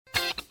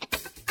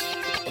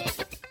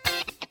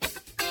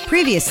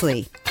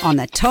Previously on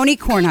the Tony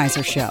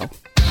Kornheiser Show.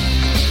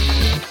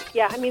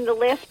 Yeah, I mean, the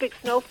last big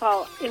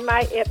snowfall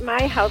at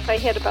my house, I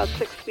had about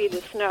 6 feet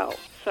of snow,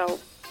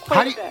 so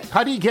quite a bit.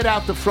 How do you get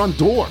out the front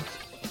door?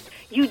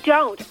 You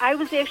don't. I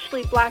was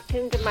actually blocked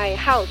into my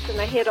house,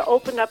 and I had to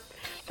open up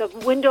the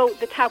window,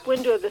 the top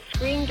window of the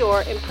screen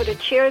door, and put a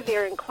chair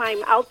there and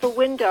climb out the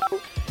window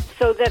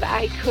so that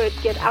I could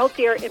get out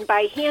there and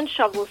by hand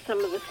shovel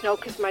some of the snow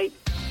because my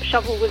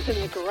shovel was in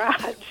the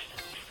garage.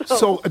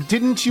 So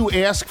didn't you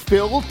ask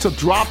Phil to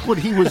drop what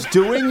he was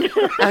doing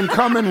and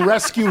come and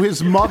rescue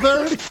his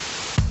mother?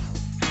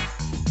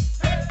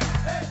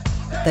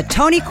 The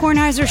Tony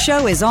Kornheiser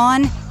Show is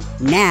on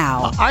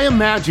now. I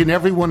imagine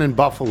everyone in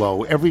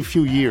Buffalo every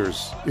few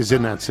years is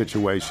in that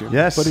situation.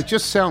 Yes. But it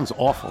just sounds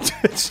awful.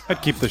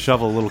 I'd keep the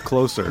shovel a little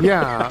closer.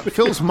 Yeah.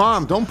 Phil's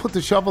mom, don't put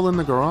the shovel in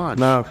the garage.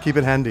 No, keep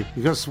it handy.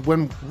 Because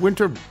when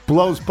winter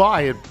blows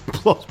by, it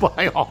blows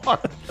by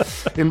hard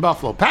in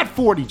Buffalo. Pat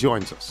Forty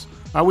joins us.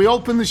 We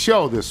open the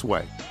show this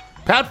way.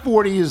 Pat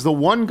Forty is the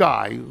one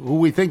guy who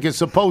we think is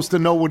supposed to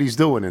know what he's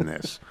doing in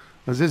this.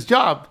 Because his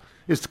job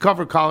is to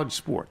cover college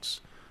sports.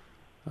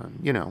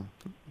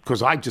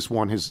 Because I just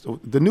want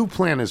the new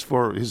plan is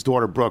for his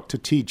daughter Brooke to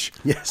teach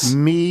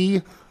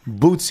me,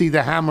 Bootsy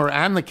the Hammer,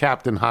 and the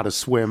Captain how to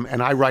swim,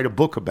 and I write a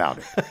book about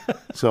it.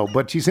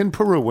 But she's in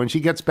Peru. When she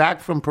gets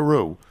back from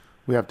Peru,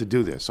 we have to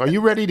do this. Are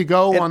you ready to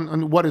go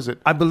on what is it?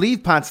 I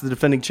believe Pat's the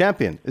defending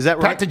champion. Is that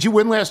right? Pat, did you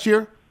win last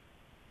year?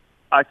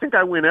 I think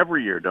I win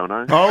every year, don't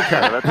I?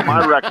 Okay. That's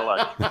my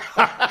recollection.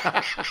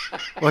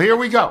 Well, here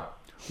we go.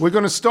 We're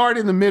going to start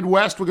in the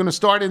Midwest. We're going to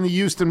start in the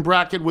Houston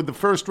bracket with the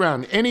first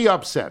round. Any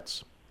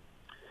upsets?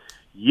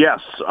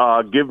 Yes.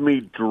 Give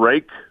me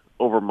Drake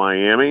over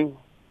Miami.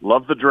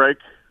 Love the Drake,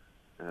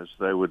 as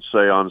they would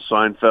say on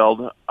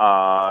Seinfeld.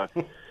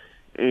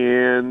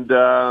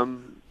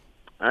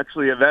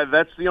 Actually,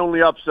 that's the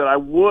only upset. I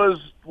was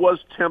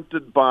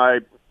tempted by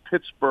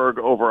Pittsburgh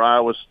over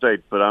Iowa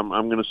State, but I'm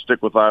going to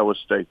stick with Iowa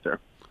State there.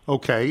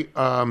 Okay.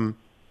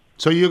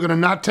 So you're going to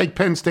not take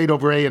Penn State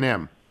over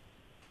A&M?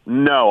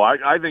 No,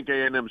 I think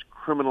A&M's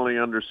criminally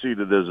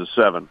underseeded as a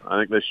 7. I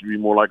think they should be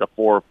more like a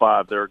 4 or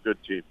 5. They're a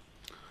good team.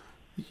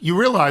 You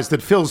realize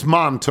that Phil's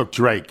mom took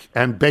Drake,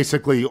 and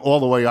basically all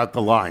the way out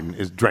the line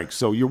is Drake.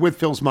 So you're with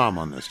Phil's mom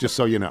on this, just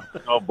so you know.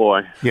 Oh,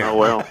 boy. Yeah. Oh,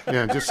 well.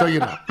 Yeah, just so you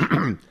know.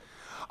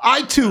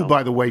 I, too,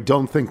 by the way,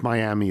 don't think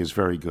Miami is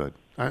very good.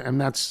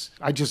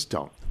 I just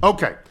don't.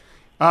 Okay.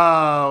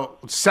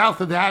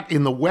 South of that,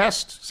 in the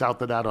West,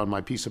 south of that on my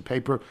piece of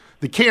paper,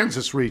 the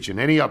Kansas region.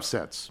 Any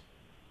upsets?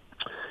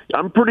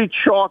 I'm pretty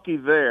chalky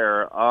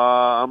there.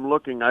 I'm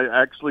looking.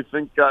 I actually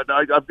think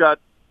I've got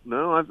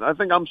no. I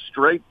think I'm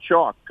straight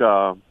chalk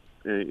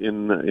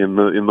in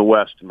the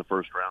West in the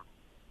first round.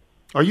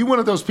 Are you one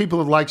of those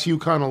people that likes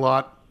UConn a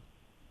lot?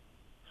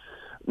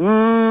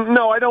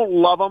 No, I don't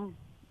love them.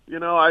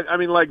 I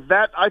mean, like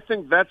that. I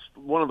think that's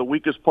one of the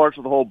weakest parts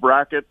of the whole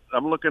bracket.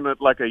 I'm looking at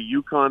like a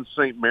UConn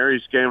St.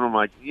 Mary's game, and I'm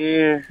like,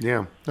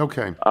 yeah,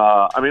 okay.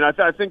 I mean,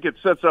 I think it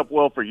sets up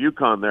well for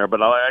UConn there,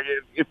 but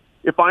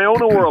if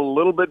Iona were a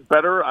little bit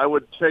better, I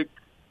would take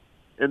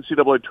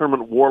NCAA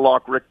tournament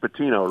warlock Rick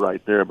Pitino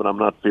right there, but I'm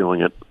not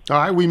feeling it. All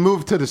right, we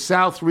move to the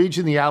South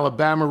region, the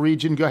Alabama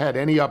region. Go ahead.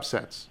 Any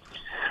upsets?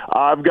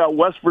 I've got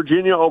West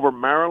Virginia over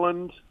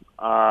Maryland.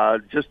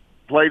 Just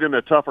played in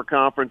a tougher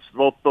conference.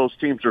 Both those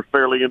teams are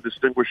fairly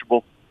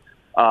indistinguishable.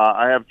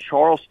 I have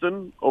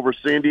Charleston over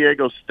San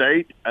Diego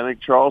State. I think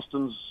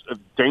Charleston's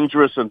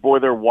dangerous, and boy,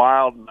 they're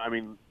wild. I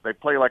mean, they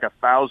play like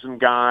 1,000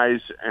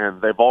 guys,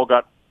 and they've all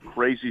got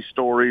crazy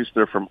stories.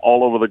 They're from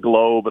all over the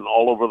globe and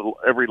all over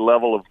every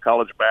level of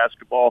college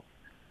basketball.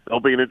 They'll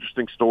be an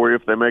interesting story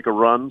if they make a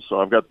run. So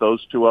I've got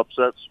those 2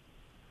 upsets.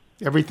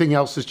 Everything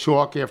else is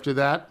chalk after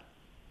that?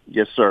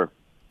 Yes, sir.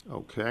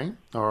 Okay.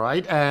 All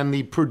right. And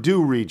the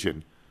Purdue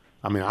region.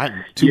 I mean,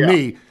 to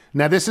me,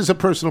 now this is a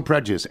personal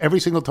prejudice. Every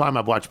single time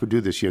I've watched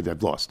Purdue this year,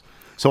 they've lost.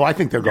 So I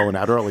think they're going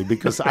out early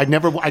because I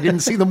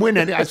didn't see them win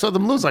any. I saw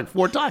them lose like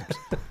 4 times.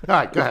 All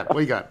right, go ahead. What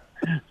you got?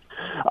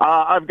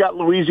 I've got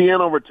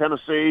Louisiana over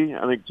Tennessee.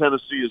 I think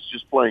Tennessee is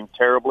just playing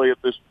terribly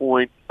at this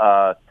point.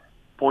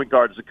 Point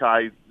guard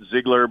Zakai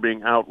Ziegler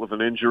being out with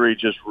an injury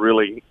just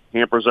really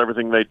hampers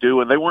everything they do,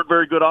 and they weren't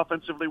very good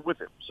offensively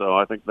with him. So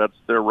I think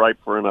they're ripe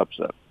for an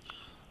upset.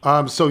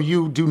 So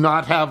you do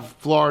not have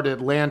Florida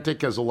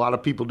Atlantic, as a lot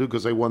of people do,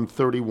 because they won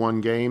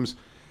 31 games.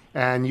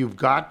 And you've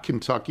got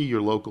Kentucky,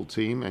 your local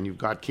team, and you've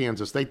got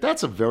Kansas State.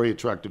 That's a very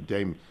attractive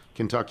game,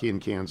 Kentucky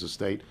and Kansas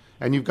State.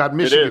 And you've got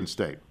Michigan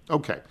State.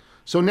 Okay.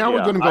 So now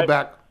we're going to go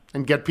back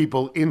and get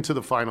people into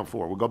the Final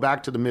Four. We'll go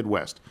back to the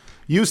Midwest.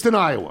 Houston,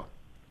 Iowa.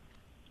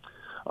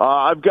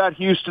 I've got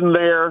Houston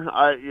there.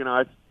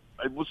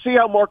 We'll see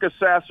how Marcus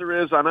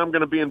Sasser is, and I'm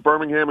going to be in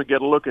Birmingham and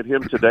get a look at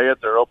him today at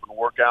their open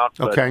workout.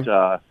 But,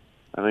 okay.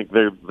 I think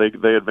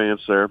they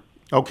advance there.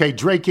 Okay,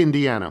 Drake,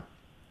 Indiana.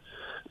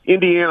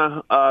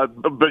 Indiana,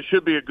 but it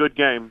should be a good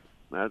game.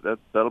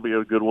 That'll be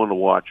a good one to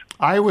watch.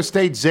 Iowa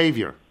State,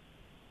 Xavier.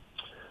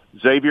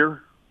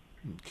 Xavier.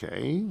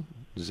 Okay,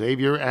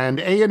 Xavier and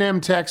A&M,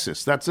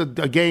 Texas. That's a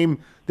game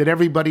that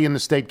everybody in the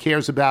state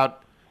cares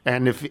about,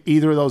 And if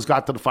either of those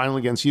got to the final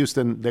against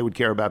Houston, they would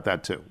care about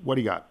that too. What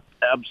do you got?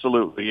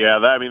 Absolutely, yeah.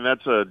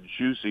 That's a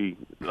juicy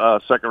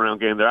second-round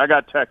game there. I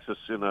got Texas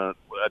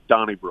at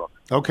Donnybrook.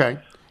 Okay.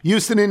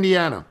 Houston,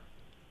 Indiana.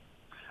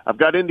 I've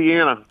got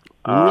Indiana.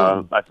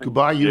 Really? I think,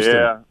 Goodbye,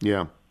 Houston.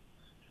 Yeah.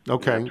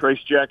 Okay. Yeah,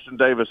 Trace Jackson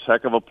Davis,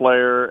 heck of a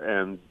player,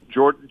 and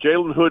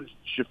Jalen Hood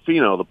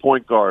Schifino, the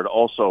point guard,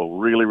 also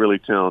really, really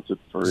talented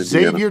for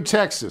Indiana. Xavier,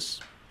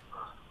 Texas.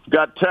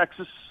 Got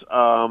Texas.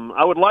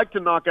 I would like to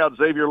knock out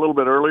Xavier a little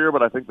bit earlier,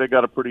 but I think they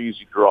got a pretty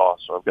easy draw.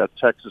 So I've got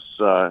Texas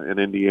and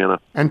Indiana.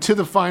 And to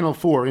the Final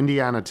Four,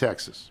 Indiana,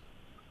 Texas.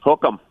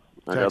 Hook 'em.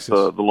 I Texas.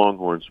 got the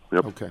Longhorns.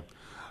 Yep. Okay.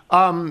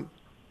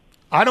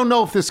 I don't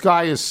know if this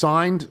guy is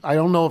signed. I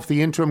don't know if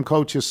the interim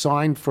coach is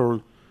signed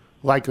for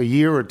like a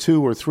year or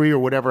 2 or 3 or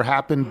whatever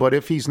happened. But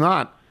if he's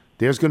not,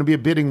 there's going to be a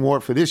bidding war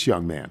for this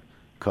young man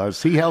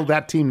because he held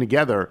that team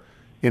together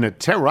in a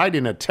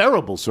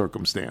terrible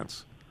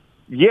circumstance.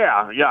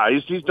 Yeah,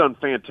 he's done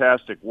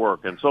fantastic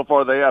work, and so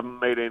far they haven't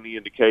made any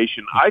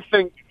indication. I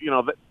think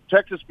that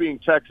Texas being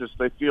Texas,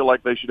 they feel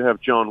like they should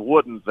have John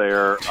Wooden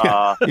there.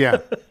 Yeah.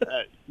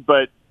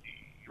 But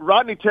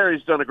Rodney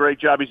Terry's done a great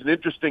job. He's an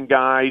interesting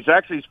guy.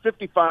 He's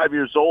 55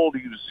 years old.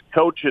 He was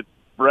coach at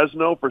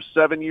Fresno for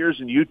 7 years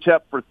and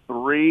UTEP for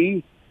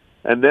 3,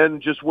 and then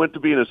just went to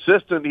be an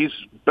assistant. He's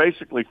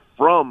basically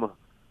from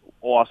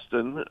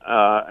Austin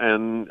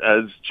and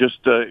has just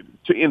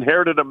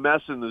inherited a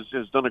mess and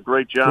has done a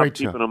great job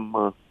keeping them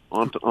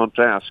on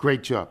task.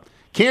 Great job.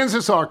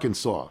 Kansas,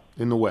 Arkansas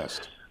in the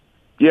West.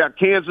 Yeah,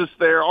 Kansas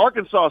there.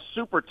 Arkansas is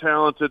super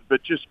talented,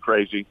 but just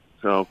crazy.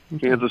 So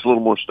Kansas a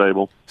little more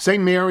stable.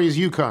 St. Mary's,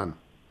 UConn.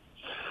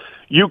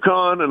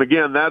 UConn, and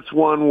again, that's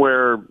one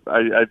where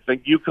I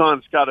think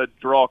UConn's got to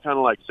draw kind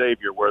of like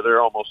Xavier, where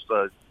they're almost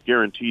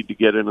guaranteed to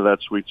get into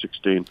that Sweet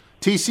 16.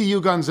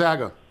 TCU,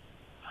 Gonzaga.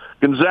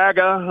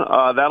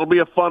 Gonzaga, that'll be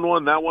a fun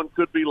one. That one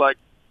could be like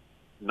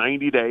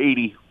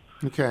 90-80.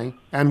 Okay.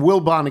 And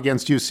Wilbon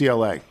against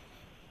UCLA.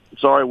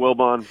 Sorry,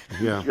 Wilbon.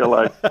 Yeah.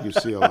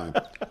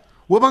 UCLA.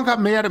 Wilbon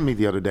got mad at me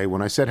the other day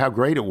when I said how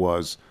great it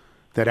was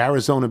that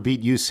Arizona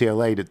beat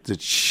UCLA to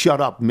shut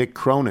up Mick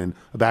Cronin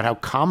about how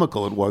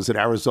comical it was that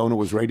Arizona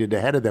was rated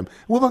ahead of them.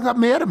 Wilbon got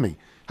mad at me.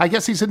 I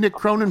guess he's a Nick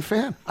Cronin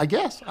fan. I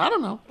guess. I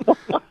don't know.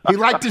 He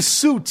liked his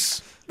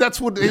suits. That's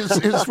what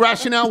his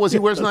rationale was. He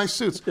wears nice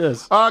suits.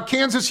 Yes.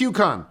 Kansas,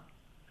 UConn.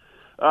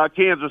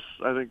 Kansas,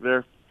 I think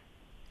there.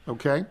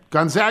 Okay.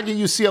 Gonzaga,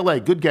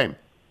 UCLA. Good game.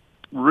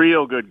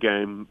 Real good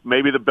game.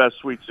 Maybe the best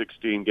Sweet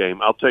 16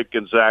 game. I'll take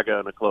Gonzaga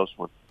in a close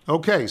one.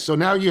 Okay, so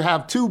now you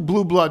have 2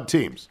 blue blood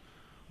teams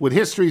with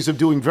histories of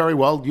doing very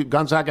well.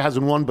 Gonzaga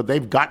hasn't won, but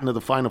they've gotten to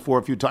the Final Four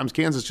a few times.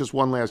 Kansas just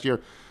won last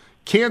year.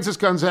 Kansas,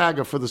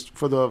 Gonzaga for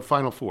the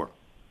Final Four.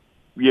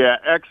 Yeah,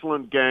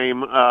 excellent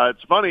game.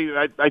 It's funny.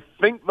 I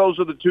think those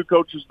are the 2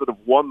 coaches that have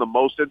won the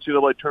most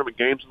NCAA tournament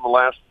games in the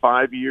last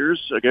 5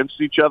 years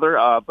against each other.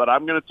 But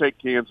I'm going to take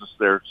Kansas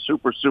there.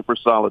 Super, super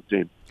solid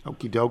team.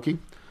 Okie dokie.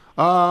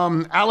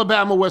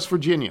 Alabama, West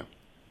Virginia.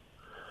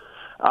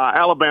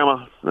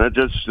 Alabama. They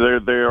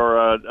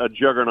are a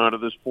juggernaut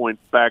at this point.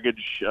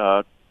 Baggage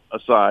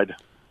aside.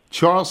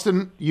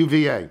 Charleston,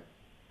 UVA.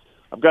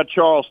 I've got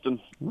Charleston.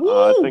 Woo!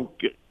 I think.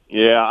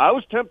 Yeah, I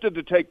was tempted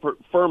to take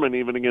Furman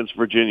even against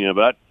Virginia,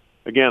 but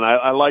again,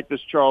 I like this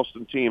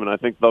Charleston team, and I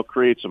think they'll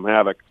create some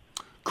havoc.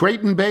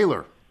 Creighton,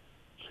 Baylor.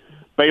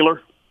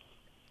 Baylor.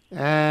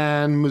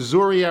 And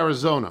Missouri,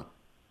 Arizona.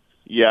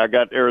 Yeah, I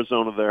got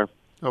Arizona there.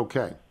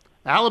 Okay.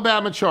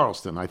 Alabama,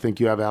 Charleston. I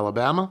think you have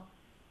Alabama.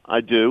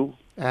 I do.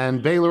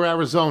 And Baylor,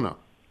 Arizona.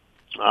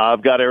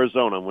 I've got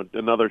Arizona.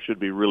 Another should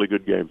be a really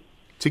good game.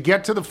 To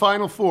get to the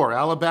Final Four,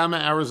 Alabama,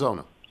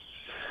 Arizona.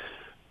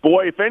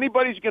 Boy, if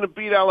anybody's going to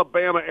beat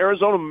Alabama,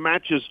 Arizona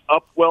matches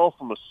up well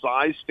from a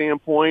size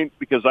standpoint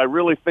because I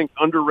really think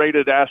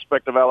underrated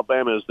aspect of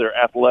Alabama is their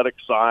athletic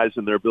size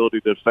and their ability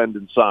to defend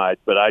inside.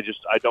 But I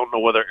don't know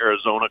whether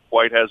Arizona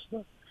quite has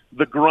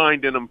the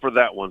grind in them for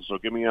that one. So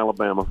give me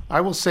Alabama.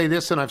 I will say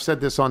this, and I've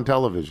said this on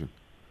television.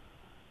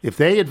 If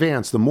they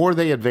advance, the more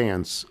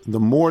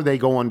they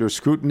go under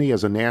scrutiny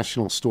as a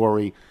national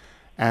story,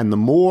 and the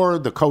more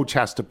the coach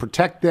has to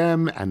protect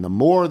them, and the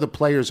more the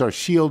players are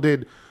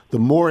shielded, the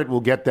more it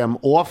will get them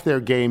off their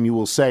game. You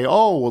will say,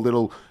 oh,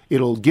 well,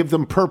 it'll give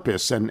them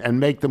purpose and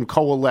make them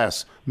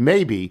coalesce.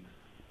 Maybe,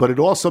 but it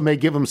also may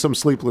give them some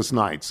sleepless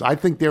nights. I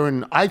think they're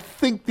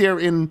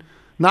in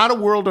not a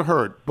world of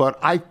hurt, but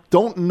I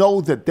don't know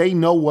that they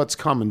know what's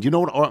coming. Do you know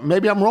what? Or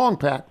maybe I'm wrong,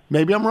 Pat.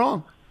 Maybe I'm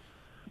wrong.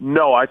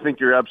 No, I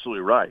think you're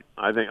absolutely right.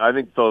 I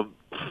think the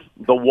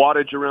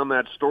wattage around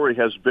that story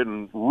has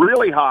been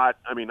really hot.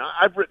 I mean,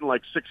 I've written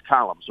like 6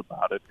 columns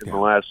about it in the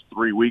last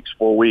 3 weeks,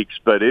 4 weeks,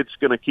 but it's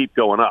going to keep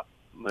going up.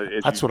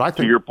 That's what I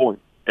think. To your point,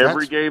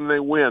 every game they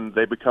win,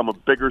 they become a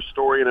bigger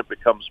story, and it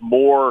becomes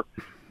more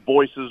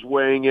voices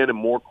weighing in and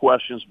more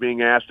questions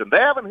being asked, and they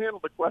haven't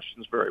handled the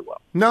questions very well.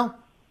 No.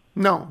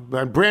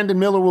 Brandon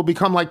Miller will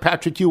become like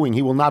Patrick Ewing.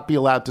 He will not be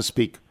allowed to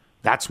speak.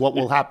 That's what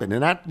will happen,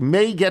 and that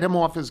may get him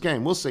off his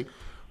game. We'll see.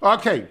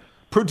 Okay,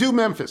 Purdue,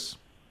 Memphis.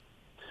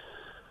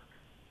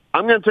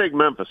 I'm going to take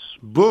Memphis.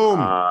 Boom.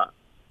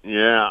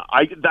 Yeah,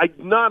 I'm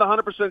not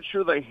 100%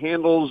 sure they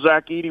handle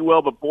Zach Edey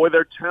well, but boy,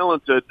 they're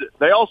talented.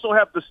 They also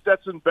have the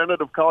Stetson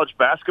Bennett of college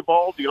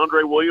basketball,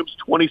 DeAndre Williams,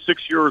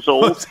 26 years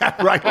old. Is that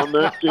right? On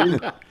that team.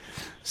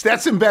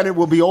 Stetson Bennett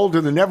will be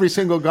older than every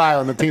single guy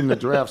on the team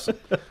that drafts him.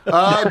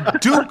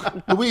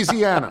 Duke,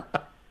 Louisiana.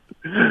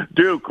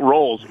 Duke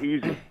rolls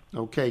easy.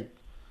 Okay.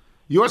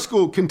 Your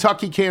school,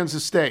 Kentucky,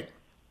 Kansas State.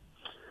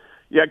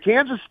 Yeah,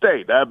 Kansas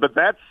State, but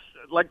that's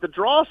like the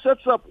draw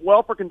sets up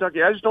well for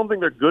Kentucky. I just don't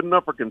think they're good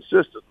enough or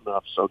consistent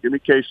enough. So give me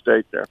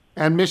K-State there.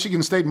 And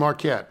Michigan State,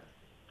 Marquette.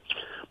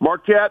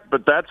 Marquette,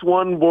 but that's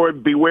one, boy,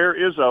 beware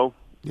Izzo.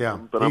 Yeah.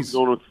 But I'm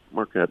going with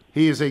Marquette.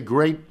 He is a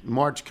great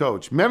March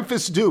coach.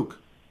 Memphis, Duke.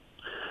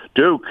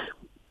 Duke.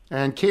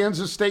 And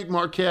Kansas State,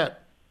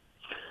 Marquette.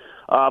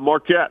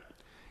 Marquette.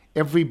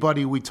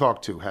 Everybody we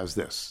talk to has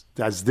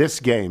this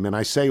game. And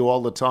I say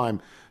all the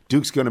time,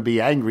 Duke's going to be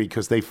angry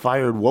because they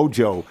fired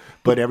Wojo,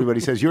 but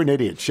everybody says, you're an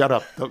idiot. Shut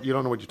up. You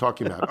don't know what you're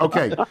talking about.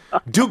 Okay,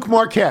 Duke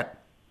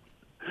Marquette.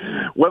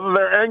 Whether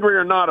they're angry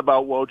or not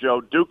about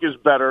Wojo, Duke is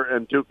better,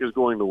 and Duke is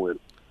going to win.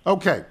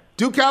 Okay,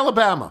 Duke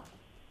Alabama.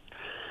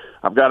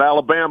 I've got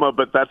Alabama,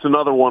 but that's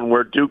another one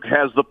where Duke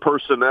has the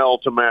personnel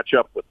to match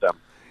up with them.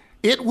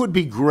 It would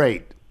be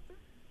great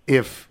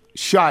if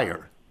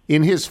Shire,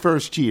 in his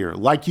first year,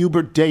 like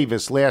Hubert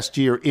Davis last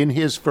year in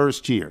his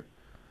first year,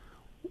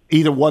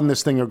 either won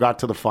this thing or got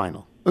to the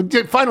final.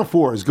 Final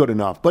Four is good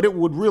enough, but it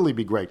would really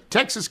be great.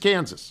 Texas,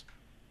 Kansas.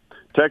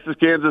 Texas,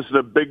 Kansas is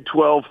a Big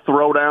 12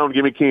 throwdown.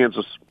 Give me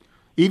Kansas.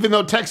 Even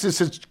though Texas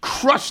has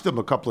crushed them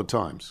a couple of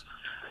times.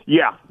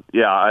 Yeah.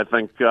 I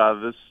think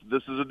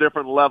this is a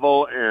different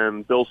level,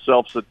 and Bill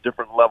Self's a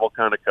different level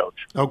kind of coach.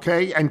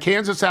 Okay, and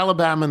Kansas,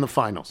 Alabama in the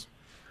finals.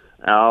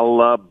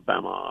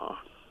 Alabama.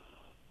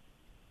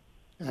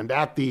 And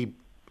at the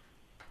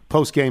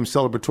post-game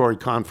celebratory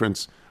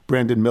conference,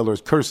 Brandon Miller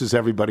curses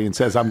everybody and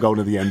says, I'm going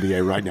to the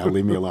NBA right now.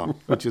 Leave me alone,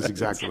 which is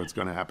exactly what's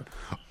going to happen.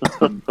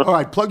 All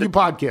right, plug your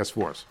podcast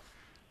for us.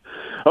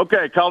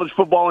 Okay, College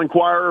Football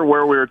Inquirer,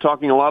 where we're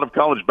talking a lot of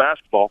college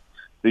basketball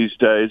these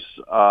days.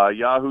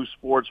 Yahoo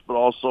Sports, but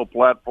also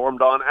platformed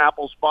on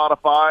Apple,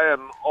 Spotify,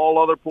 and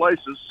all other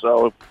places.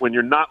 So when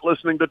you're not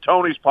listening to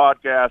Tony's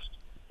podcast,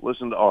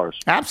 listen to ours.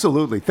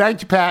 Absolutely.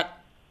 Thank you, Pat.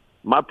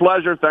 My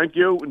pleasure. Thank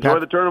you. Enjoy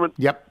the tournament.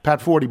 Yep.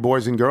 Pat 40,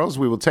 boys and girls.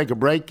 We will take a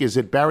break. Is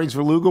it Barry's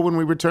Verluga when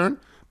we return?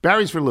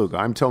 Barry's Verluga.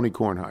 I'm Tony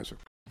Kornheiser.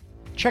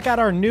 Check out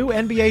our new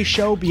NBA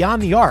show,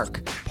 Beyond the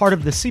Arc, part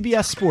of the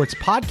CBS Sports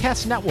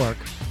Podcast Network,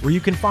 where you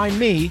can find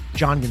me,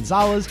 John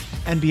Gonzalez,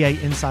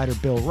 NBA insider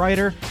Bill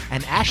Ryder,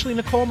 and Ashley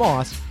Nicole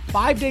Moss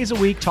 5 days a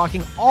week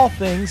talking all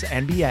things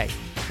NBA.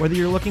 Whether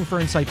you're looking for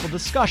insightful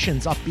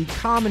discussions, upbeat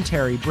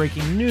commentary,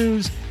 breaking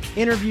news,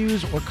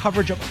 interviews, or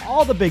coverage of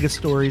all the biggest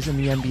stories in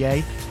the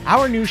NBA,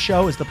 our new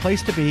show is the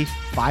place to be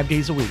 5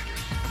 days a week.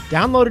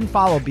 Download and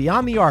follow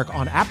Beyond the Arc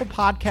on Apple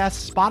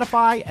Podcasts,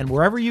 Spotify, and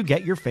wherever you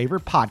get your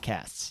favorite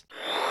podcasts.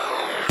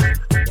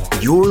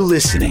 You're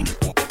listening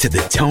to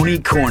The Tony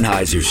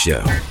Kornheiser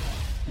Show.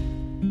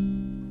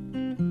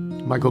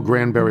 Michael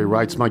Granberry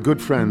writes, my good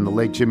friend, the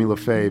late Jimmy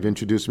LaFave,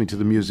 introduced me to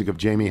the music of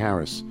Jamie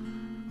Harris,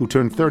 who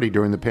turned 30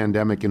 during the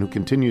pandemic and who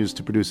continues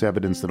to produce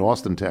evidence that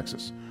Austin,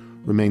 Texas,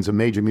 remains a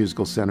major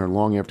musical center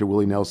long after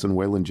Willie Nelson,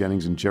 Waylon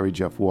Jennings, and Jerry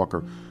Jeff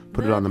Walker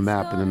put it on the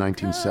map in the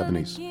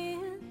 1970s.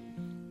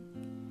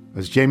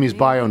 As Jamie's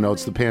bio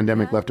notes, the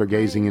pandemic left her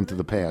gazing into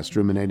the past,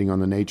 ruminating on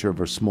the nature of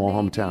her small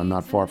hometown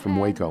not far from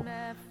Waco,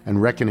 and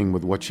reckoning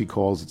with what she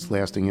calls its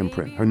lasting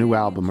imprint. Her new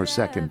album, her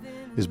second,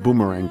 is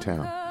Boomerang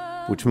Town,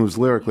 which moves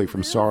lyrically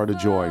from sorrow to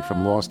joy,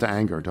 from loss to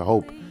anger, to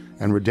hope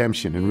and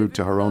redemption, en route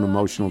to her own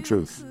emotional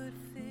truth.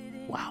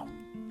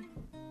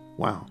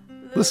 Wow.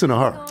 Listen to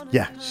her.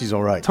 Yeah, she's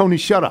all right. Tony,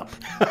 shut up.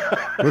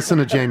 Listen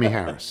to Jamie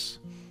Harris.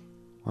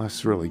 Well,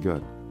 that's really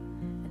good.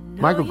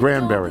 Michael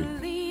Granberry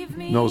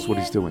knows what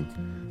he's doing.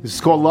 This is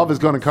called Love Is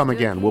Gonna Come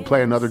Again. We'll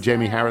play another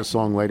Jamie Harris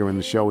song later in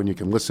the show, and you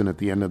can listen at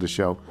the end of the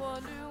show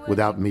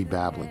without me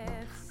babbling.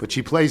 But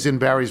she plays in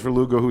Barry's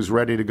Verluga, who's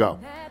ready to go.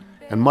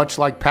 And much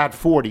like Pat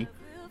 40,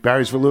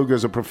 Barry's Verluga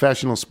is a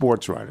professional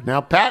sports writer. Now,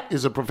 Pat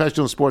is a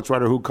professional sports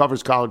writer who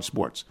covers college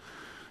sports.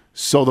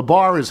 So the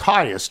bar is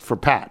highest for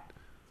Pat.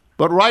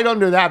 But right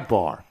under that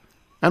bar,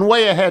 and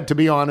way ahead, to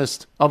be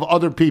honest, of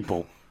other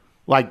people,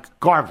 like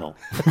Carville,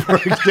 for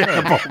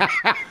example.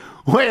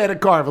 Way ahead of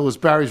Carville is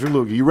Barry's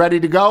Verluga. You ready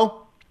to go?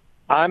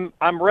 I'm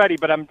ready,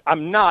 but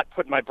I'm not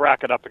putting my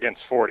bracket up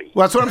against 40.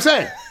 Well, that's what I'm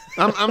saying.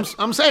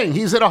 I'm saying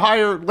he's at a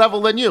higher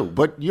level than you,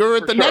 but you're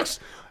at the next.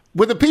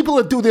 With the people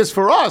that do this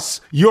for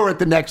us, you're at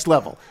the next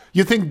level.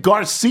 You think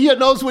Garcia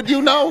knows what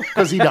you know?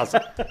 Because he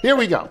doesn't. Here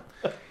we go.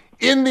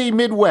 In the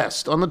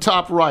Midwest, on the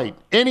top right,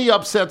 any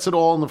upsets at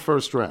all in the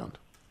first round?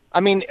 I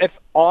mean, if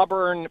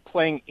Auburn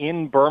playing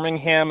in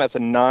Birmingham as a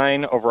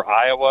 9 over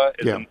Iowa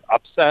is an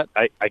upset,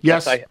 I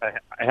guess I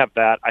have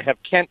that. I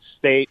have Kent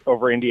State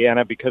over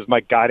Indiana because my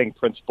guiding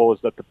principle is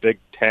that the Big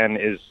Ten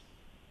is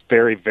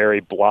very,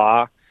 very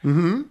blah.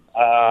 Mm-hmm.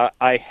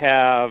 I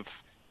have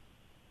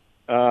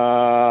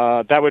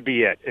that would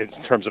be it in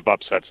terms of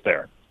upsets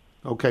there.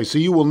 Okay, so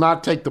you will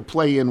not take the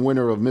play-in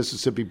winner of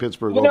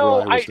Mississippi-Pittsburgh over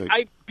Iowa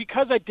State.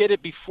 Because I did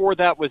it before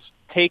that was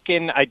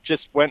taken, I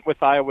just went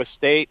with Iowa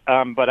State,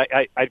 but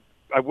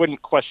I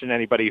wouldn't question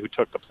anybody who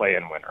took the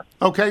play-in winner.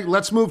 Okay,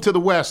 let's move to the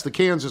West, the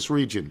Kansas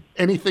region.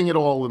 Anything at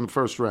all in the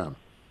first round?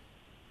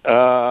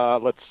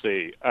 Let's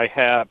see.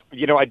 I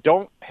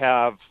don't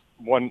have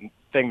one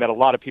thing that a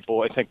lot of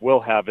people I think will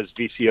have is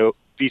VCU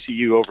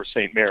over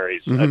St.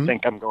 Mary's. I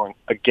think I'm going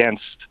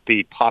against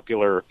the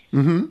popular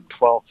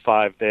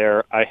 12-5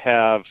 there. I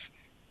have,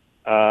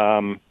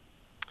 do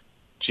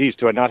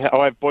I not have?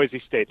 I have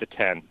Boise State the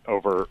 10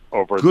 over.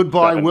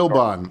 Goodbye,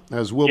 Wilbon,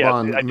 as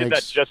Wilbon I did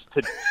makes that just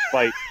to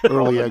spite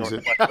early all the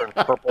exit.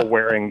 Northwestern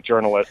purple-wearing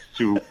journalists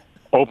who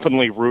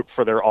openly root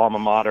for their alma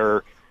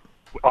mater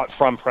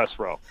from press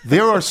row.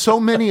 There are so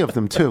many of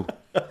them too.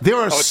 There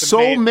are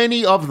so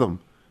many of them.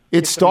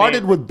 It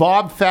started with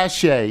Bob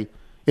Fachet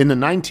in the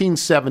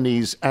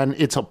 1970s, and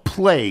it's a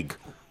plague.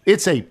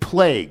 It's a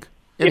plague.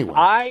 Anyway. If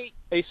I,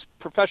 a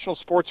professional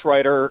sports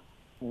writer,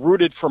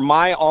 rooted for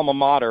my alma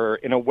mater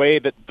in a way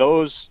that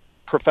those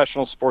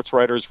professional sports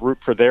writers root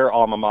for their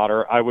alma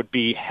mater, I would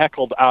be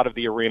heckled out of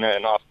the arena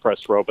and off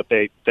press row, but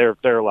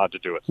they're allowed to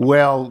do it.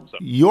 Well,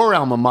 your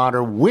alma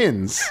mater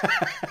wins.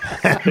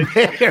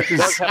 It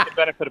does have the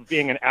benefit of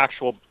being an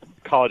actual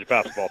college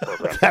basketball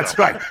program. That's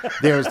right.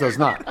 Theirs does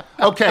not.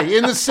 Okay,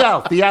 in the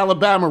South, the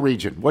Alabama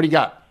region. What do you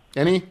got?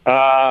 Any?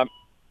 I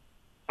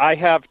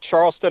have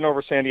Charleston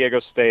over San Diego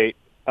State.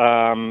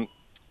 I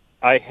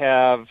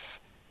have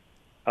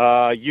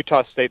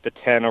Utah State the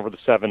 10 over the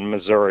 7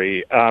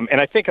 Missouri. And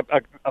I think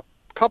a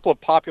couple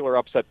of popular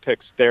upset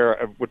picks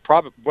there would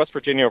probably West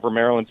Virginia over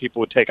Maryland.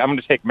 People would take. I'm going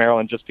to take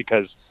Maryland just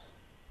because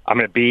I'm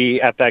going to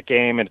be at that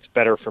game, and it's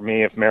better for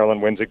me if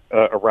Maryland wins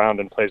a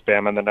round and plays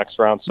Bama in the next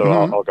round. So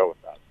I'll go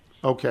with that.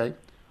 Okay.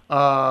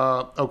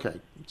 Okay.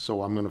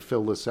 So I'm going to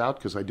fill this out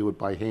because I do it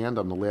by hand.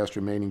 I'm the last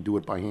remaining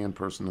do-it-by-hand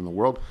person in the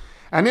world.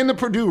 And in the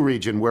Purdue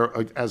region, where,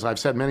 as I've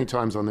said many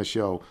times on this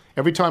show,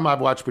 every time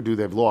I've watched Purdue,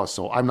 they've lost,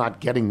 so I'm not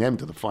getting them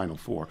to the Final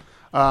Four.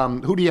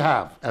 Who do you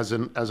have as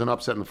an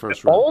upset in the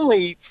first round?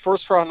 Only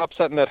first-round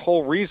upset in that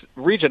whole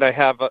region, I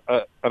have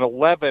an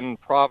 11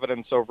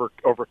 Providence over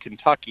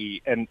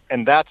Kentucky, and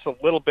that's a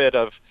little bit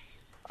of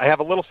 – I have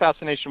a little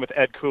fascination with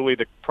Ed Cooley,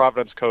 the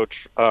Providence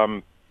coach,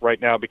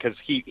 right now because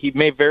he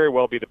may very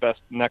well be the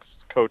best next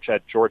coach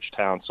at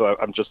Georgetown. So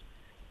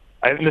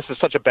and this is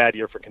such a bad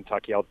year for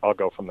Kentucky. I'll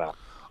go from that.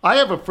 I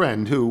have a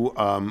friend who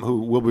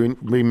will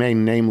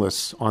remain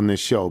nameless on this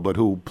show, but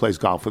who plays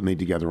golf with me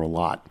together a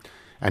lot.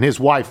 And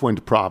his wife went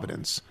to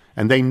Providence,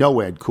 and they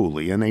know Ed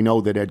Cooley, and they know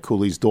that Ed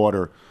Cooley's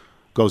daughter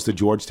goes to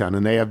Georgetown,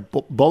 and they have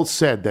both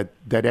said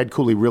that Ed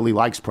Cooley really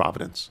likes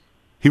Providence.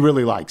 He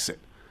really likes it.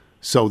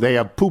 So they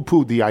have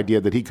poo-pooed the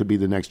idea that he could be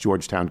the next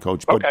Georgetown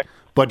coach.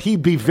 But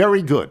he'd be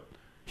very good.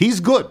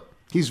 He's good.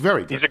 He's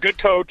very good. He's a good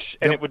coach,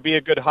 and it would be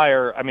a good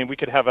hire. I mean, we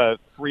could have a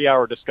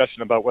 3-hour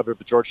discussion about whether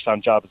the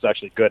Georgetown job is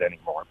actually good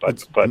anymore. But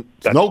it's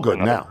no good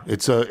now.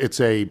 It's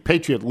a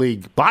Patriot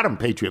League, bottom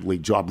Patriot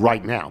League job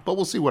right now. But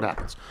we'll see what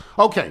happens.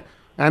 Okay,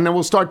 and then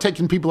we'll start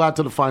taking people out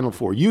to the Final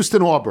Four.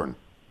 Houston, Auburn.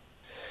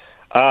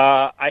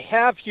 I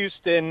have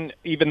Houston,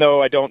 even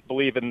though I don't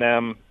believe in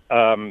them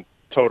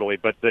totally.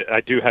 But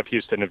I do have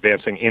Houston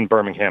advancing in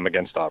Birmingham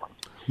against Auburn.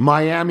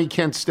 Miami,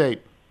 Kent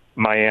State.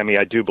 Miami,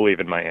 I do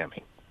believe in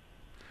Miami.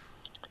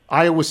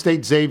 Iowa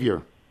State,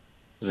 Xavier.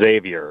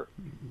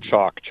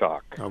 Chalk.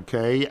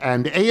 Okay,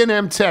 and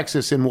A&M,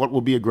 Texas in what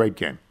will be a great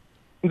game.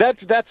 That's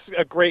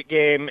a great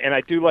game, and I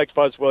do like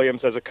Buzz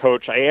Williams as a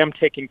coach. I am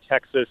taking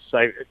Texas.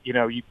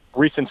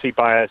 Recency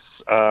bias.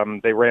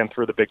 They ran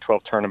through the Big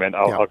 12 tournament.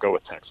 I'll go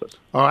with Texas.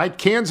 All right,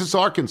 Kansas,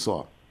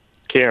 Arkansas.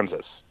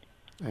 Kansas.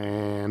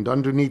 And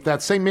underneath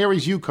that, St.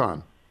 Mary's,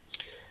 UConn.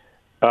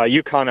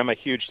 UConn, I'm a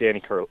huge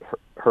Danny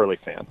Hurley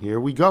fan. Here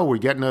we go. We're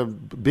getting a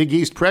Big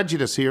East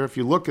prejudice here if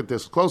you look at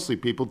this closely,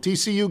 people.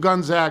 TCU,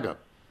 Gonzaga.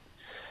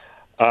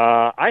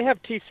 I have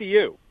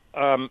TCU.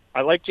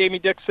 I like Jamie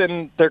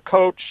Dixon, their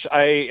coach.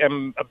 I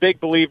am a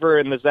big believer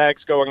in the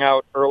Zags going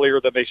out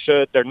earlier than they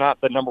should. They're not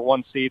the number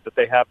 1 seed that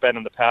they have been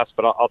in the past,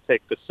 but I'll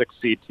take the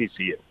 6th seed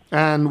TCU.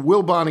 And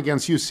Wilbon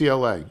against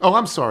UCLA. Oh,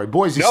 I'm sorry.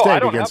 Boise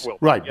State against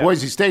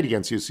Boise State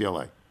against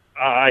UCLA.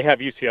 I have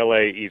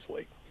UCLA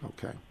easily.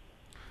 Okay.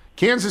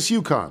 Kansas,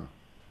 UConn.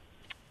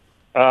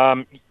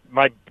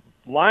 My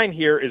line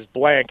here is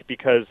blank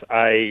because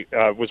I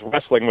was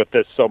wrestling with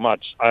this so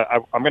much.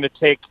 I'm going to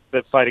take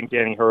the Fighting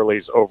Danny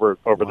Hurleys over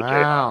the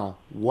Jayhawks.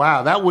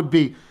 Wow, that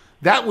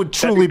would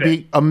truly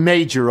be a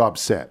major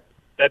upset.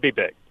 That'd be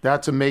big.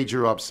 That's a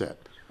major upset.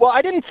 Well,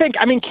 I didn't think.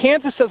 I mean,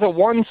 Kansas as a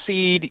 1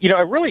 seed.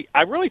 I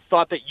really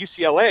thought that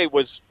UCLA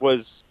was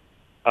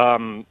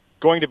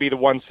going to be the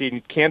 1 seed,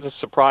 and Kansas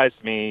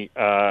surprised me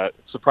there.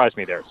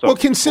 So, well,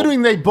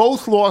 considering they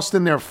both lost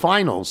in their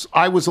finals,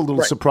 I was a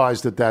little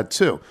surprised at that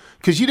too,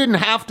 because you didn't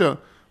have to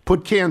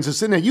put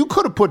Kansas in there. You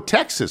could have put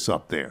Texas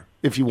up there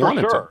if you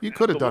wanted to. You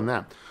could have done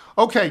that.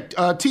 Okay,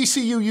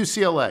 TCU,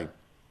 UCLA.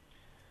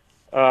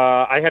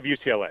 I have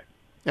UCLA.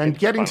 And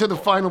getting to the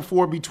Final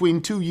Four between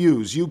two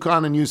U's,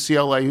 UConn and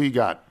UCLA, who you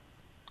got?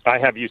 I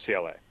have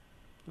UCLA.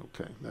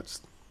 Okay,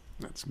 that's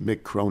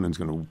Mick Cronin's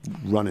going to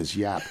run his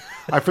yap.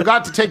 I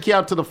forgot to take you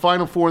out to the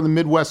Final Four in the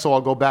Midwest, so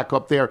I'll go back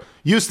up there.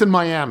 Houston,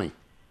 Miami.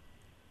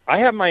 I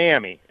have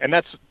Miami, and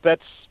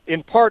that's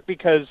in part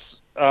because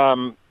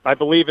I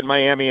believe in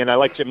Miami, and I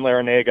like Jim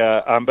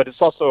Larrañaga, but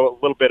it's also a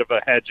little bit of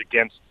a hedge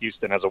against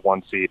Houston as a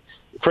 1 seed.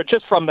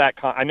 From that,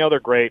 I know they're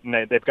great, and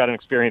they've got an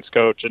experienced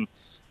coach and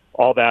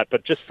all that,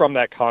 but just from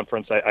that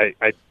conference,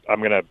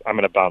 I'm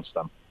gonna bounce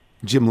them.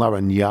 Jim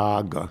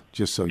Larrañaga,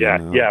 just so you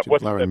know. Yeah.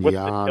 What's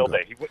the tilde?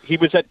 He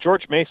was at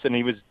George Mason.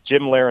 He was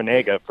Jim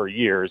Larrañaga for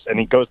years, and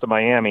he goes to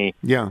Miami.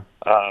 Yeah.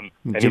 And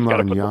Jim he's got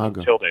to put Larrañaga.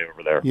 the tilde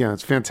over there. Yeah,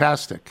 it's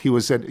fantastic. He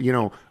was at,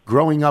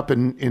 growing up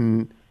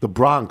in the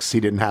Bronx, he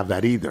didn't have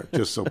that either,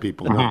 just so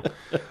people know.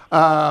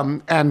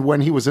 And when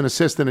he was an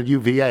assistant at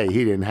UVA,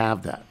 he didn't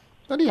have that.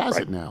 But he has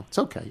it now. It's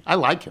okay. I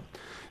like him.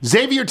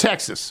 Xavier,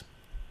 Texas.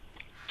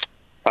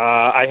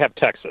 I have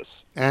Texas.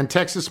 And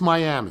Texas,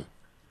 Miami.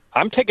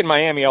 I'm taking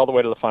Miami all the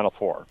way to the Final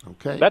Four.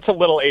 Okay. That's a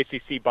little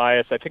ACC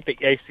bias. I think the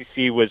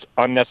ACC was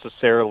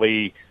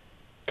unnecessarily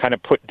kind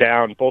of put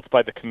down both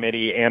by the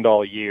committee and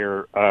all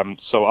year.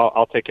 So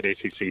I'll take an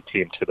ACC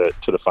team to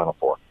the Final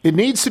Four. It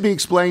needs to be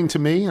explained to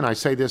me, and I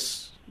say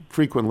this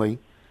frequently,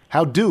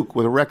 how Duke,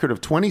 with a record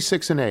of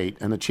 26-8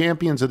 and the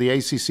champions of the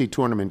ACC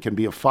tournament, can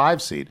be a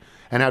 5 seed,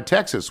 and how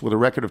Texas, with a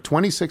record of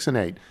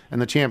 26-8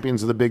 and the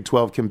champions of the Big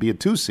 12, can be a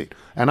 2 seed.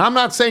 And I'm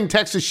not saying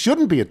Texas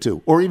shouldn't be a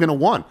 2 or even a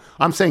 1.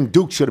 I'm saying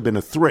Duke should have been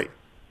a 3.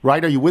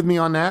 Right? Are you with me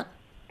on that?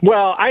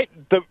 Well,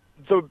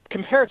 the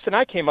comparison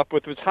I came up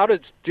with was, how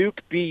does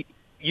Duke beat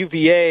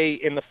UVA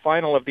in the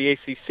final of the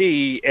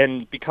ACC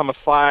and become a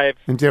 5?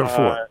 And they're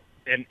 4.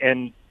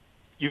 And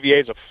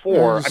UVA is a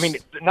 4. Yes. I mean,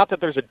 not that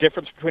there's a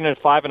difference between a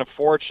 5 and a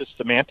 4. It's just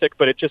semantic,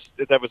 but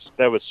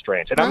that was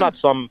strange. And I'm not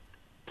some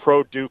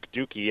pro-Duke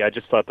Dookie. I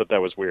just thought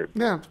that was weird.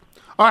 Yeah.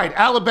 All right,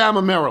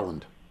 Alabama,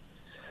 Maryland.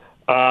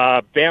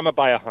 Bama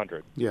by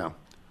 100. Yeah.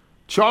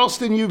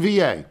 Charleston,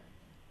 UVA.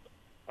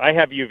 I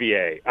have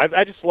UVA.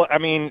 I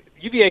mean,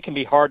 UVA can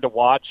be hard to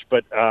watch,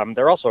 but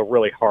they're also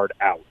really hard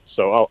out.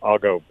 So I'll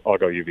go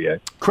UVA.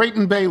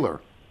 Creighton, Baylor.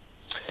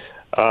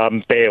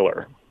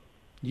 Baylor.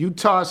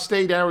 Utah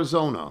State,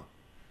 Arizona.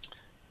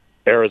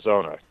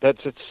 Arizona.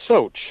 It's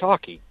so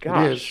chalky.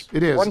 Gosh.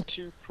 It is. 1,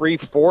 2, 3,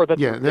 4.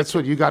 That's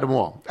what you got them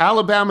all.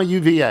 Alabama,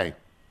 UVA.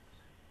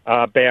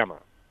 Bama.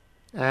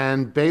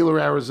 And Baylor,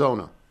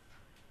 Arizona.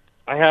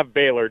 I have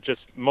Baylor just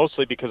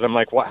mostly because I'm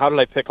like, how did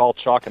I pick all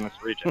chalk in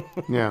this region?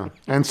 Yeah.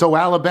 And so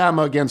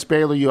Alabama against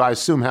Baylor, I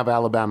assume have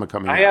Alabama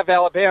coming I have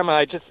Alabama.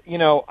 I just,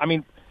 so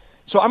I'm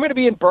going to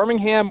be in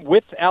Birmingham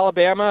with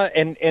Alabama,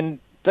 and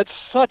that's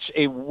such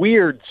a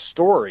weird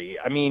story.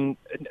 I mean,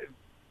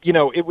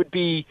 it would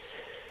be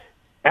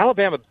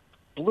Alabama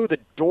blew the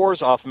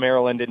doors off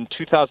Maryland in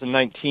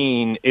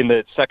 2019 in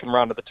the second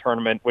round of the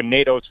tournament when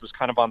Nate Oates was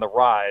kind of on the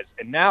rise,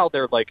 and now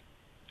they're like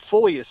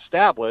fully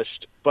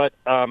established, but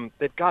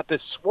they've got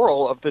this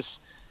swirl of this,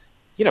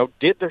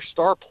 did their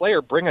star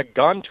player bring a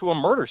gun to a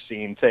murder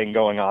scene thing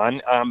going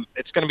on?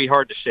 It's going to be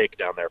hard to shake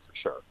down there for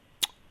sure.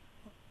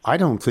 I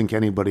don't think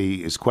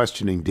anybody is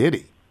questioning did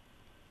he.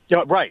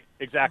 Yeah, right,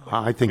 exactly.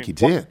 I think he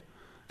did.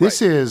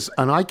 This is,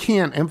 and I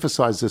can't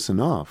emphasize this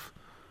enough,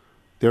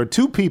 there are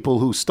 2 people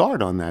who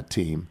start on that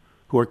team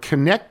who are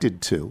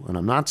connected to, and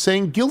I'm not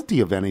saying guilty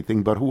of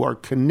anything, but who are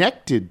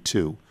connected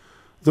to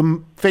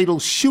the fatal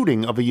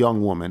shooting of a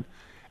young woman.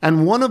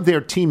 And one of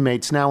their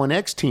teammates, now an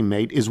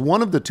ex-teammate, is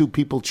one of the 2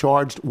 people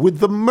charged with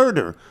the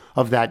murder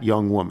of that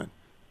young woman.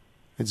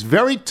 It's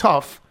very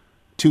tough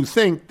to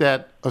think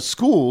that a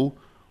school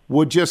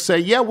would just say,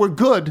 yeah, we're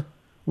good,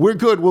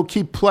 we'll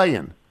keep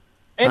playing.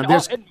 And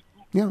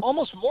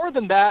almost more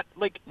than that,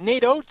 like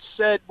Nate Oates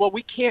said, well,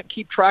 we can't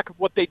keep track of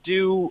what they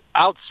do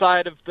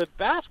outside of the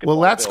basketball.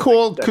 Well, that's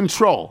called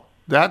control.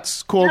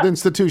 That's called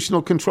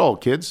institutional control,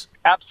 kids.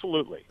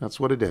 Absolutely. That's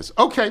what it is.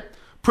 Okay.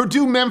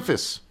 Purdue,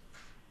 Memphis.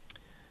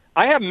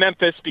 I have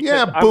Memphis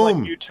because I'm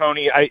like you,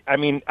 Tony. I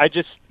mean,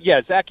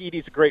 Zach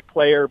Edey's a great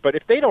player, but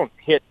if they don't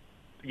hit,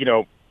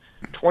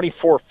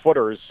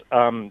 24-footers,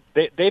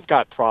 they've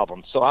got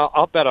problems. So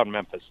I'll bet on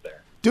Memphis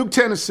there. Duke,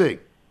 Tennessee.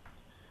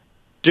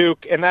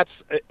 Duke, and that's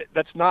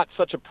not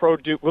such a pro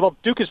Duke. Well,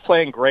 Duke is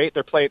playing great.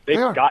 They've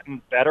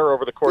gotten better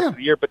over the course of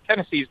the year, but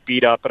Tennessee's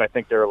beat up, and I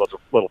think they're a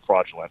little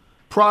fraudulent.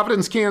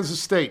 Providence,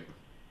 Kansas State.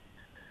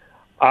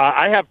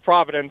 I have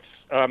Providence,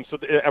 so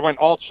I went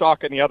all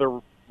chalk in the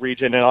other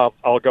region, and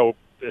I'll go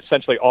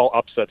essentially all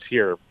upsets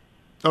here.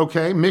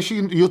 Okay,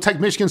 Michigan. You'll take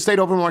Michigan State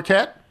over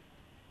Marquette?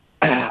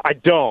 I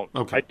don't.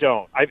 Okay. I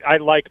don't. I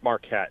like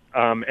Marquette,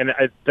 and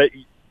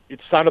it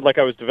sounded like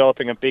I was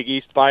developing a Big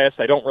East bias.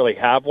 I don't really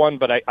have one,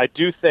 but I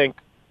do think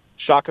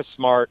Shaka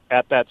Smart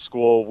at that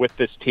school with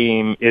this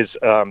team is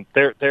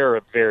they're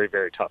a very,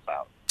 very tough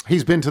out.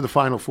 He's been to the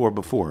Final Four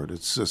before.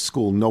 It's a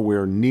school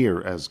nowhere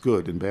near as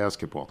good in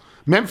basketball.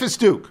 Memphis,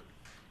 Duke.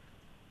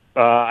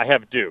 I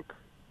have Duke.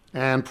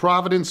 And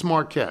Providence,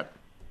 Marquette.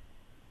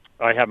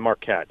 I have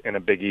Marquette in a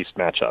Big East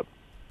matchup.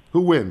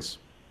 Who wins?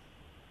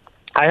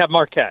 I have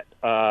Marquette.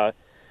 I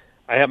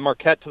have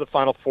Marquette to the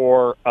Final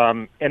Four,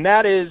 and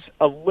that is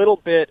a little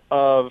bit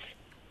of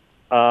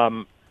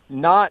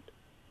not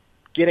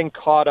getting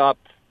caught up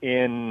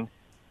in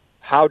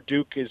how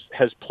Duke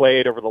has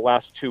played over the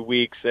last 2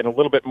 weeks, and a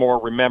little bit more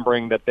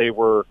remembering that they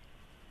were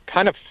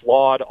kind of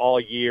flawed all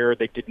year.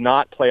 They did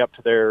not play up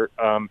to their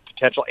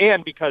potential.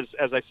 And because,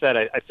 as I said,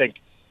 I think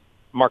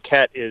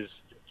Marquette is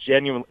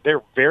genuine.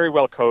 They're very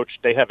well coached.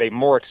 They have a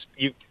more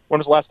when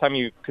was the last time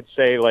you could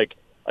say like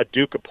a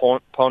Duke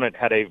opponent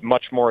had a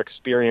much more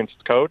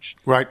experienced coach?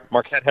 Right.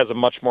 Marquette has a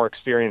much more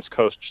experienced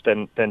coach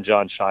than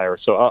John Shire.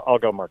 So I'll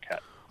go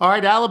Marquette. All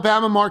right,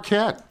 Alabama,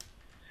 Marquette.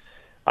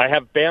 I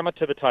have Bama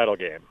to the title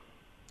game.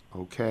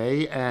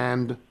 Okay,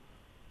 and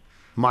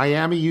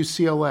Miami,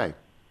 UCLA.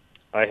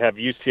 I have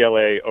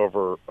UCLA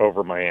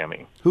over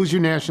Miami. Who's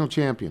your national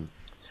champion?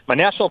 My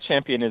national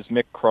champion is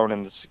Mick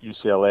Cronin's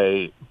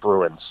UCLA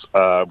Bruins,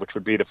 which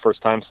would be the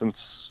first time since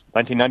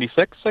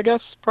 1996, I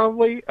guess,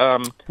 probably.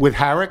 With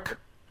Herrick?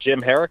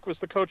 Jim Herrick was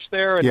the coach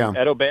there, and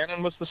Ed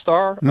O'Bannon was the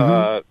star.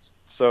 Mm-hmm.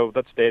 So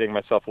that's dating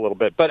myself a little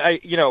bit. But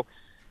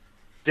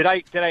did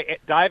I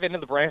dive into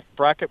the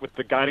bracket with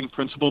the guiding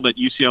principle that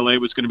UCLA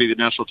was going to be the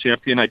national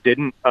champion? I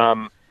didn't.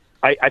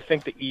 I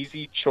think the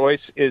easy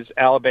choice is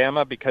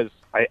Alabama because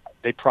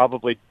they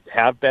probably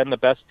have been the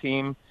best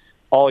team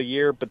all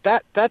year. But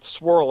that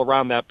swirl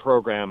around that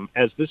program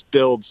as this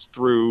builds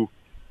through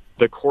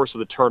the course of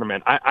the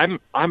tournament, I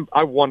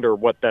wonder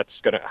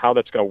how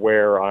that's gonna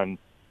wear on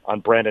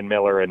Brandon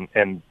Miller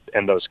and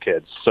those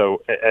kids.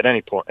 So at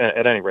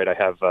any rate, I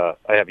have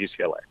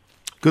UCLA.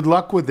 Good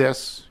luck with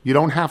this. You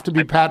don't have to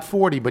be Pat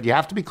 40, but you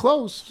have to be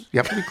close. You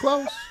have to be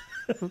close.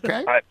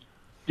 Okay? I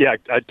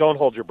don't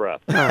hold your breath.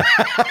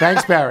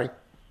 Thanks, Barry.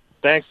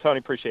 Thanks, Tony.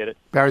 Appreciate it.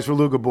 Barry's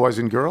Verluga, boys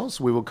and girls.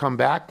 We will come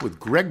back with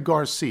Greg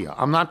Garcia.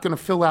 I'm not going to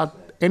fill out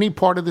any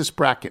part of this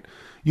bracket.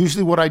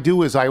 Usually what I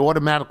do is I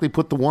automatically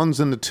put the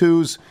ones and the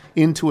twos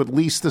into at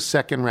least the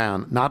second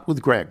round. Not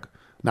with Greg.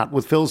 Not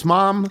with Phil's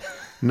mom.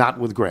 Not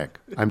with Greg.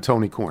 I'm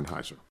Tony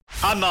Kornheiser.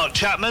 I'm Mark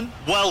Chapman.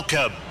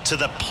 Welcome to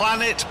the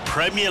Planet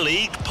Premier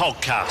League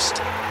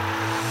podcast.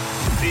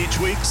 Each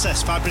week,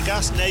 Cesc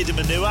Fabregas, Nader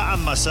Manua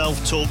and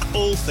myself talk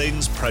all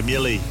things Premier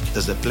League.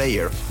 As a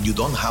player, you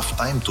don't have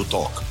time to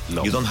talk.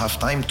 No. You don't have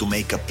time to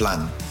make a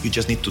plan. You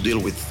just need to deal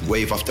with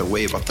wave after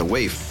wave after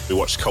wave. We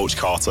watched Coach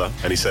Carter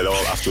and he said,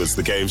 afterwards,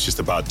 the game's just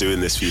about doing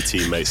this for your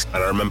teammates. And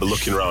I remember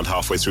looking around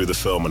halfway through the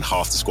film and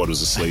half the squad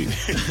was asleep.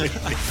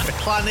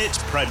 Planet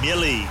Premier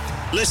League.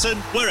 Listen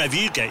wherever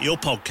you get your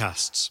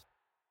podcasts.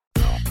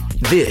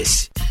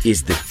 This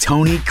is the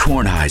Tony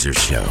Kornheiser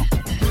Show.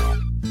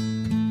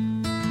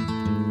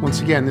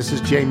 Once again, this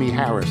is Jamie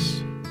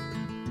Harris.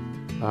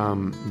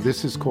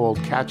 This is called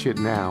Catch It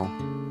Now,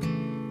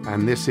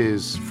 and this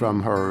is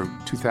from her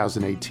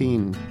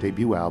 2018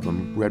 debut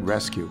album, Red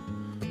Rescue.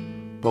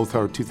 Both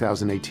her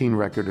 2018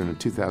 record and a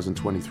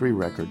 2023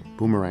 record,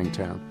 Boomerang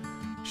Town,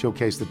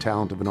 showcase the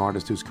talent of an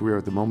artist whose career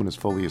at the moment is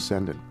fully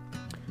ascended.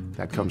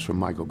 That comes from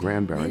Michael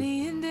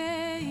Granberry.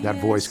 That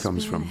voice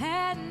comes from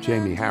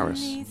Jamie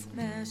Harris.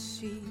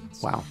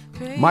 Wow.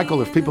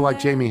 Michael, if people like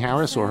Jamie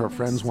Harris or her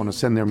friends want to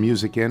send their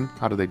music in,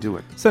 how do they do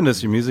it? Send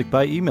us your music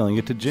by emailing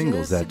it to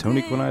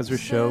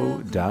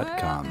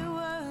jingles@TonyKornheiserShow.com.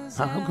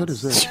 How good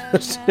is this?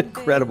 Just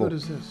incredible. How good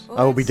is this?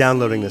 I will be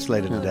downloading this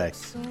later today.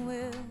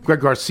 Greg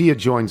Garcia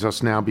joins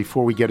us now.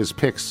 Before we get his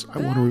picks, I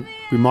want to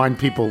remind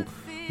people,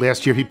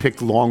 last year he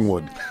picked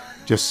Longwood.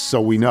 Just so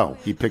we know,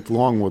 he picked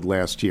Longwood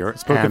last year.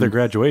 Spoke at their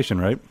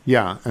graduation, right?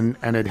 Yeah, and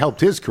it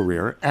helped his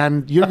career.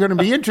 And you're going to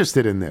be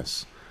interested in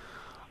this.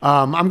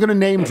 I'm going to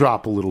name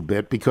drop a little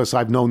bit because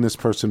I've known this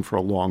person for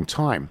a long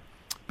time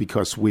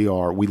because we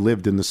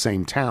lived in the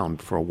same town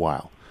for a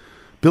while.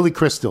 Billy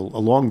Crystal, a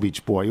Long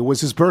Beach boy. It was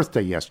his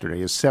birthday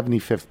yesterday, his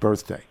 75th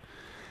birthday.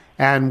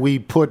 And we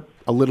put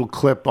a little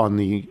clip on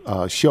the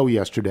show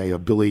yesterday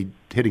of Billy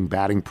hitting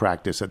batting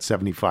practice at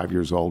 75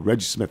 years old.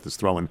 Reggie Smith is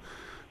throwing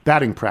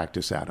batting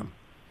practice at him.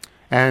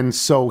 And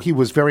so he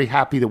was very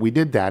happy that we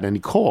did that, and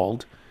he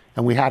called,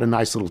 and we had a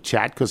nice little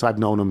chat because I've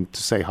known him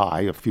to say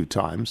hi a few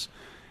times.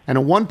 And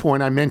at one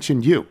point, I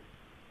mentioned you.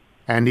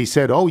 And he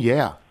said, oh,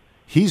 yeah,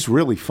 he's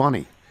really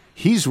funny.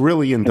 He's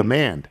really in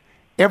demand.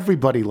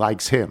 Everybody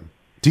likes him.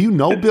 Do you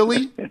know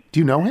Billy? Do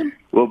you know him?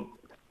 Well,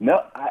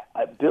 no,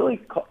 Billy,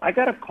 I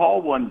got a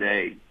call one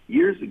day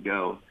years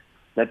ago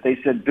that they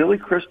said, Billy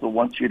Crystal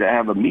wants you to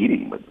have a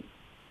meeting with him.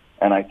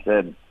 And I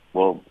said,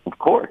 well, of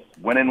course.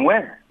 When and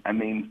where? I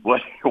mean,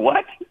 what?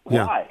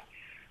 Yeah. Why?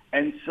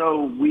 And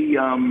so we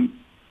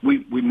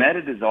met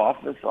at his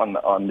office on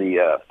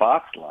the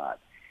Fox lot.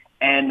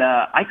 And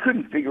I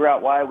couldn't figure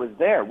out why I was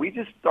there. We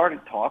just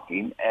started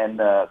talking, and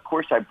of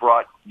course, I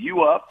brought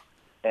you up,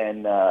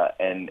 and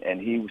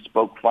he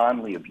spoke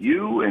fondly of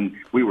you, and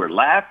we were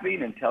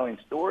laughing and telling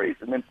stories.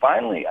 And then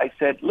finally, I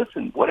said,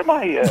 "Listen, what am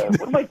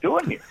I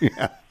doing here?"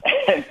 Yeah.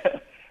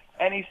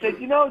 And he said,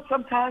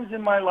 sometimes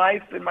in my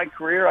life, in my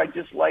career, I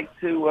just like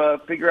to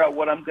figure out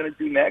what I'm going to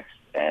do next,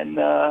 and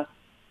I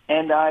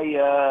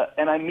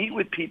meet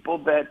with people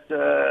that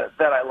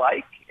I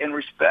like and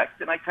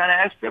respect, and I kind of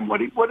asked them, what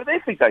do they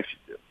think I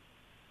should do?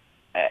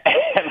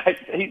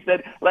 And he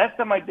said, last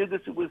time I did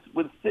this, it was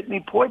with Sidney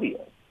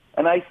Poitier.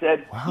 And I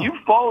said,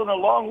 "You've fallen a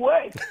long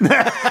way.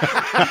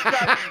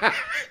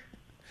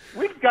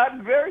 We've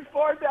gotten very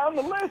far down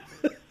the list."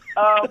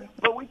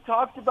 But we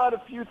talked about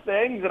a few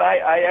things, and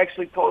I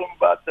actually told him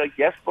about the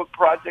guest book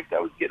project I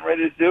was getting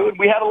ready to do, and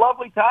we had a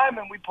lovely time,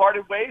 and we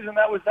parted ways, and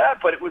that was that.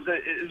 But it was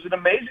an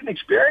amazing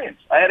experience.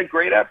 I had a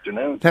great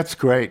afternoon. That's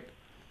great.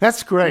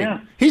 That's great.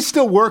 Yeah. He's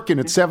still working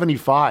at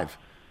 75.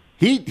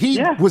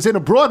 He was in a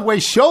Broadway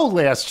show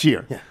last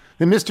year. Yeah.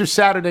 The Mr.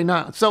 Saturday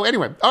Night. So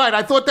anyway, all right,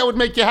 I thought that would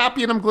make you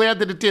happy, and I'm glad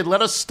that it did.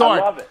 Let us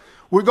start. I love it.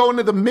 We're going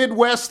to the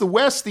Midwest, the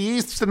West, the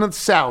East, and the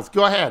South.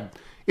 Go ahead.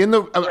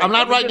 I'm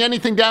not writing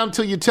anything down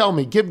until you tell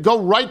me.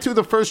 Go right through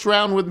the first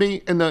round with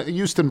me in the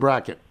Houston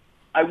bracket.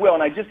 I will,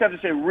 and I just have to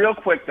say real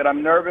quick that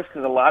I'm nervous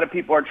because a lot of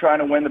people are trying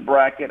to win the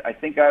bracket. I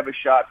think I have a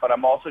shot, but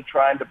I'm also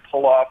trying to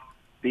pull off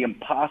the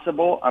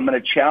impossible. I'm going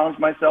to challenge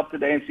myself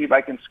today and see if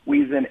I can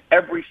squeeze in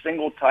every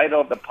single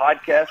title of the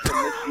podcast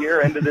from this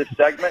year into this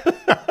segment.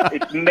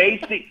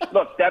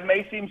 Look, that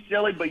may seem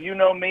silly, but you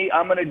know me.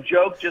 I'm going to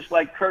joke just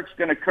like Kirk's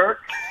going to Kirk.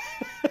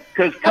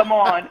 Because, come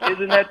on,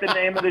 isn't that the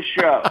name of the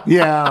show?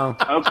 Yeah.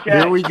 Okay.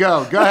 Here we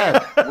go. Go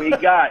ahead.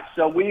 We've got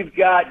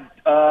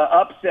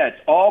upsets.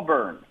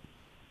 Auburn,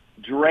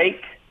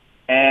 Drake,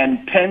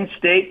 and Penn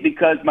State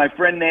because my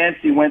friend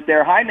Nancy went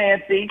there. Hi,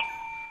 Nancy.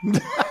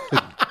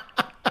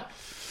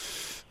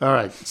 All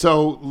right.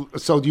 So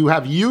you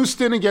have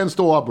Houston against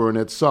Auburn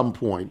at some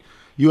point.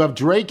 You have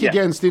Drake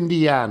against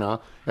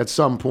Indiana at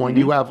some point.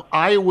 Mm-hmm. You have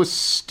Iowa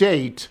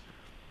State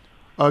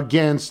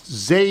against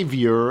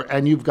Xavier,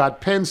 and you've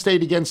got Penn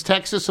State against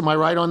Texas. Am I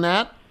right on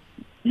that?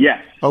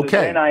 Yes. Okay.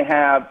 So then I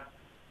have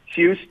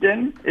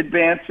Houston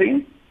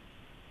advancing,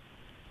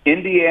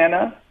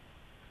 Indiana,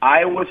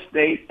 Iowa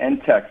State,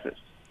 and Texas.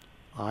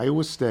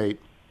 Iowa State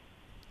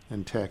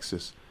and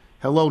Texas.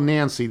 Hello,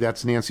 Nancy.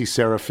 That's Nancy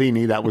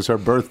Serafini. That was her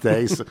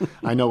birthday. So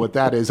I know what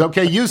that is.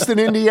 Okay, Houston,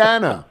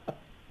 Indiana.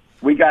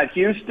 We got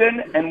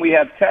Houston, and we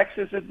have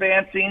Texas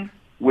advancing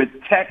with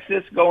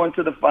Texas going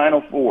to the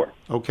Final Four.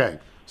 Okay.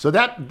 So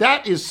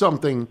that is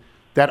something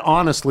that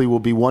honestly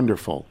will be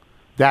wonderful.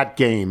 That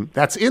game,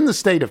 that's in the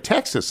state of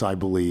Texas, I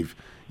believe.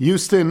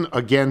 Houston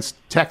against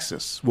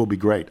Texas will be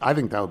great. I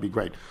think that would be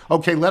great.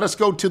 Okay, let us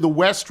go to the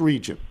West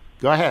region.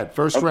 Go ahead,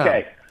 first round.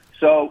 Okay,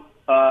 so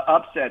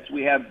upsets.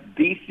 We have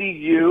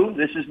VCU.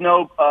 This is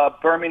no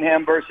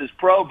Birmingham versus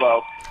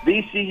Provo.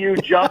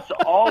 VCU jumps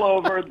all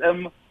over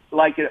them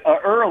like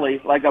early,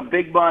 like a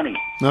big bunny.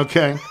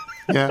 Okay,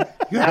 yeah.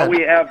 Now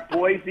we have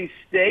Boise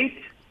State.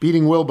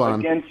 Beating Wilbon.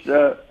 Against,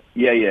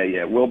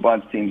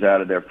 Wilbon's team's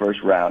out of their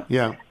first round.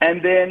 Yeah.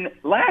 And then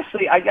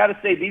lastly, I got to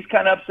say, these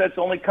kind of upsets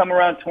only come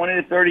around 20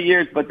 to 30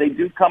 years, but they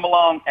do come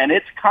along, and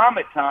it's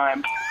Comet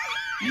time.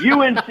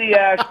 UNC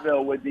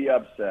Asheville with the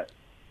upset.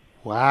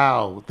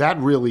 Wow, that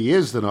really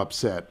is an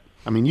upset.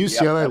 I mean,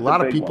 UCLA, a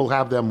lot of people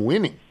have them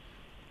winning.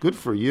 Good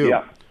for you.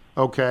 Yeah.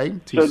 Okay.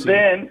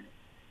 TC.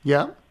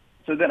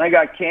 So then I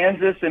got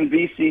Kansas and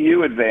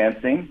VCU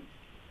advancing.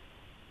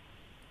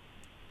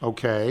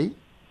 Okay.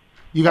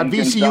 You got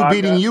VCU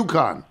beating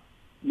UConn.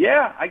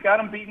 Yeah, I got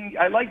them beating.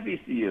 I like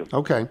VCU.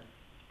 Okay.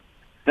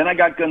 Then I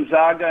got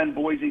Gonzaga and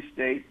Boise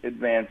State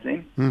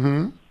advancing.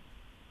 Mm-hmm.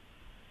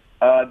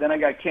 Then I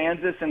got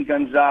Kansas and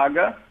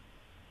Gonzaga,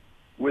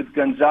 with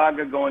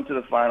Gonzaga going to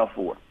the Final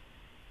Four.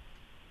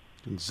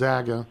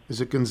 Gonzaga.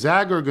 Is it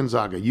Gonzaga or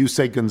Gonzaga? You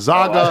say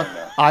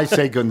Gonzaga, I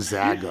say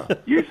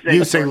Gonzaga.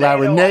 You say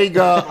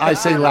Larinaga, I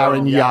say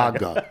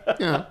Larinaga.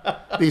 Yeah,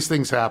 these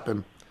things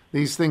happen.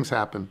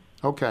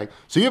 Okay,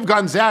 so you have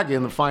Gonzaga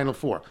in the Final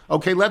Four.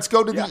 Okay, let's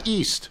go to the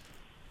East.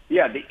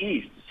 Yeah, the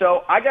East.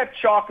 So I got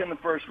chalk in the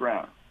first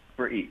round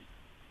for East.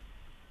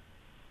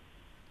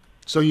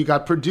 So you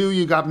got Purdue,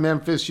 you got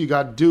Memphis, you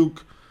got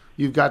Duke,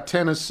 you've got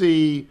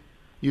Tennessee,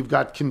 you've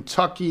got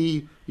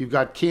Kentucky, you've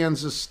got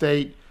Kansas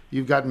State,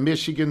 you've got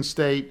Michigan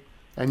State,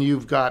 and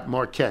you've got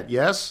Marquette,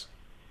 yes?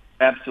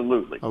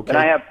 Absolutely. Okay. And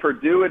I have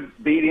Purdue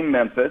beating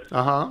Memphis.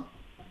 Uh-huh.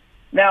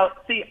 Now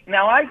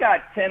I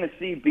got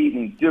Tennessee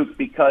beating Duke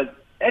because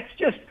it's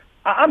just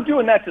 – I'm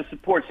doing that to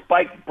support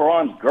Spike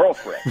Braun's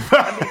girlfriend.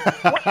 I mean,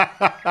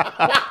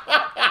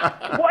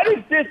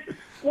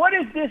 what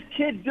is this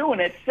kid doing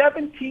at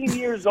 17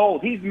 years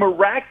old? He's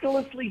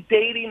miraculously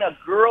dating a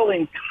girl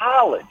in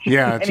college.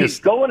 Yeah, and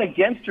he's going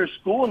against her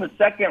school in the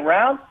second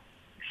round?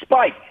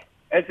 Spike,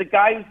 as a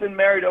guy who's been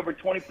married over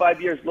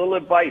 25 years, little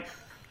advice.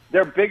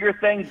 There are bigger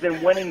things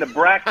than winning the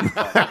bracket.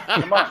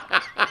 Come on.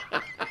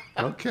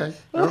 Okay.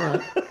 All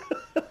right.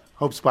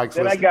 Hope Spike's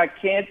listening.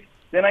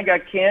 Then I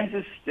got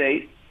Kansas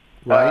State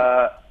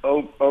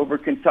over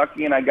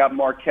Kentucky, and I got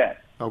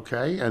Marquette.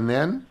 Okay, and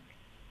then?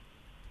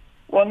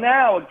 Well,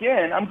 now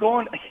again, I'm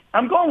going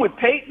with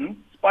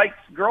Peyton, Spike's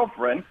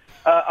girlfriend.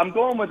 I'm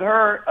going with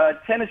her,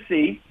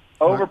 Tennessee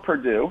over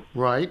Purdue.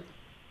 Right.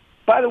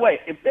 By the way,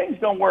 if things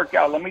don't work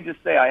out, let me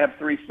just say I have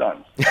 3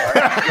 sons.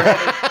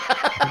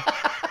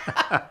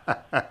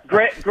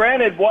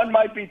 Granted, one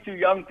might be too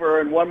young for her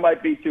and one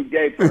might be too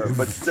gay for her,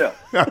 but still.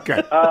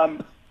 Okay.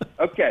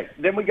 Okay.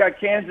 Then we got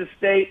Kansas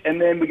State,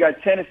 and then we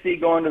got Tennessee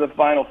going to the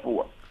Final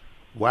Four.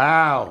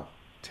 Wow.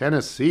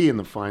 Tennessee in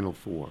the Final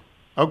Four.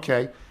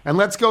 Okay. And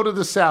let's go to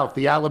the South,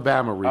 the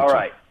Alabama region. All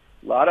right.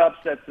 A lot of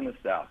upsets in the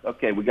South.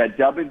 Okay, we got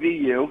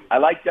WVU. I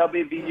like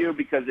WVU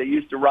because they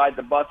used to ride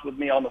the bus with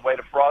me on the way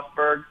to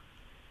Frostburg.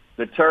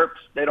 The Terps,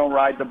 they don't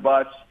ride the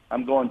bus.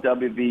 I'm going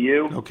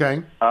WVU.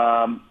 Okay.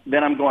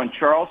 Then I'm going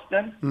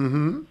Charleston.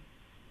 Mm-hmm.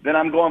 Then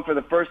I'm going for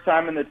the first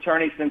time in the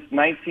tourney since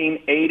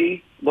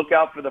 1980. Look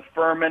out for the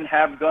Furman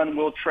Have Gun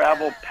Will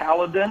Travel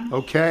Paladin.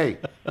 Okay.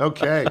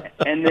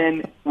 And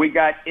then we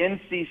got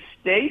NC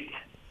State.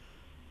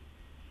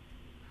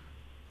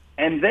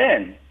 And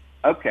then,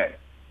 okay,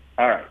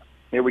 all right,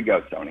 here we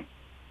go, Tony.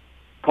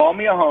 Call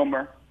me a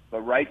homer,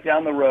 but right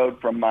down the road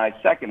from my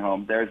second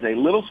home, there's a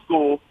little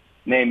school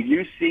named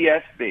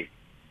UCSB.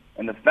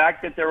 And the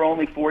fact that they're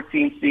only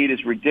 14 seed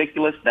is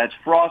ridiculous. That's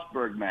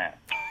Frostburg math.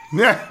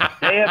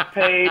 They have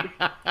paid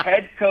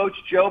head coach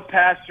Joe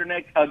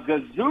Pasternak a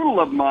gazoodle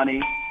of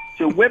money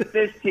to whip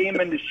this team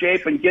into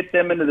shape and get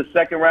them into the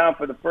second round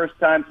for the first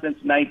time since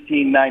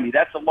 1990.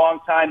 That's a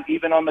long time,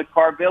 even on the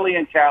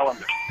Carvillian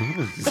calendar.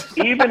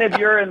 Even if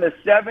you're in the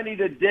 70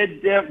 to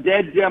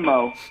dead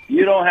demo,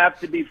 you don't have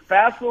to be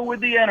facile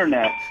with the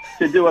internet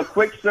to do a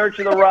quick search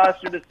of the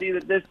roster to see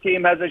that this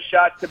team has a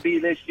shot to be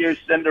this year's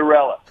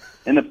Cinderella.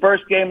 In the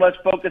first game, let's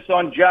focus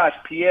on Josh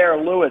Pierre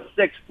Lewis,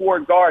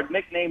 6'4" guard,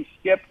 nicknamed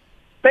Skip.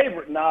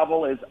 Favorite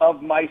novel is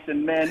Of Mice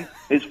and Men.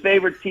 His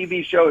favorite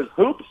TV show is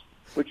Hoops,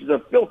 which is a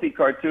filthy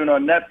cartoon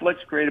on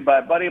Netflix created by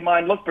a buddy of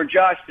mine. Look for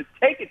Josh to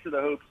take it to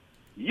the hoops.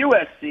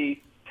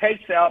 UCSB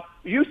takes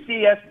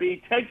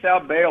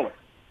out Baylor.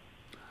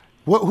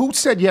 Well, who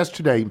said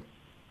yesterday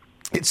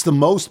it's the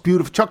most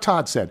beautiful? Chuck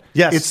Todd said,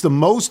 yes, it's the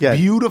most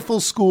beautiful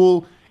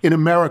school in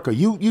America.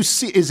 You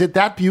see, is it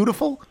that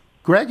beautiful?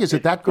 Greg, is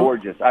it that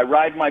gorgeous? I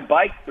ride my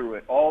bike through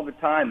it all the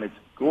time. It's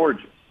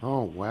gorgeous.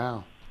 Oh,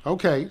 wow.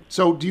 Okay,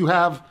 so do you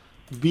have,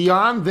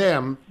 beyond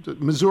them,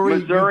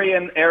 Missouri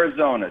and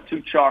Arizona,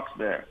 two chalks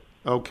there.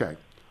 Okay,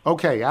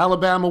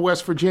 Alabama,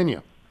 West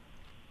Virginia.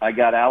 I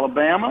got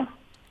Alabama.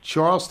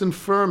 Charleston,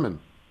 Furman.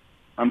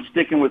 I'm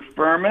sticking with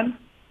Furman.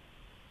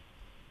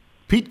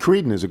 Pete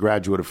Creedon is a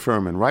graduate of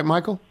Furman, right,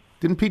 Michael?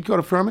 Didn't Pete go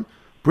to Furman?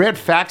 Brad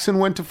Faxon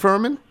went to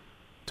Furman.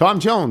 Tom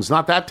Jones,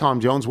 not that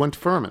Tom Jones, went to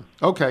Furman.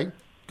 Okay,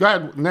 go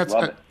ahead. And that's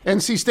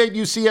NC State,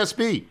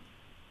 UCSB.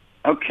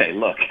 Okay,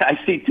 look, I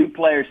see two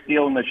players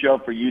stealing the show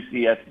for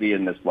UCSB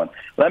in this one.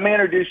 Let me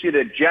introduce you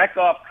to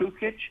Jakov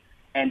Kukic,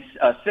 and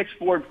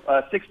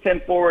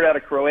 6'10" forward out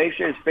of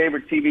Croatia. His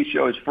favorite TV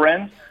show is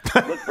Friends.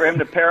 Look for him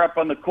to pair up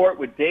on the court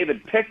with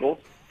David Pickle,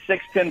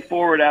 6'10"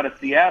 forward out of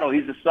Seattle.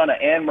 He's the son of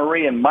Anne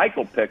Marie and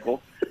Michael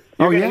Pickle.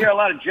 You're going to hear a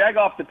lot of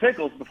Jagoff the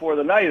Pickles before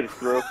the night is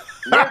through.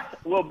 This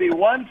will be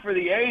one for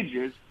the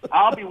ages.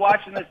 I'll be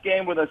watching this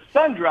game with a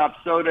Sundrop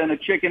soda and a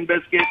chicken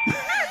biscuit.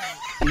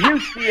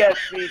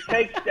 UCSB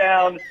takes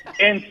down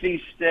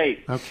NC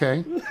State.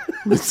 Okay.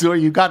 So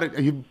you got it.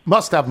 You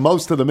must have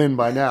most of them in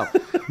by now.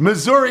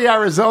 Missouri,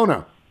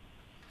 Arizona.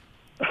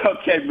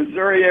 Okay,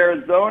 Missouri,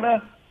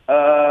 Arizona.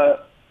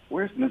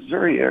 Where's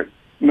Missouri?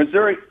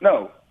 Missouri.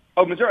 No.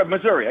 Oh,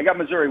 Missouri. I got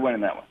Missouri winning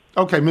that one.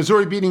 Okay,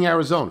 Missouri beating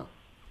Arizona.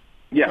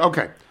 Yeah.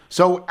 Okay.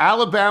 So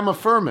Alabama,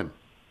 Furman.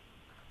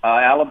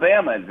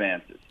 Alabama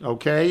advances.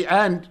 Okay.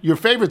 And your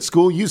favorite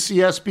school,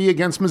 UCSB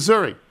against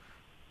Missouri.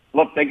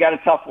 Look, they got a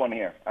tough one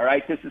here, all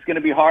right? This is going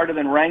to be harder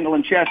than Wrangell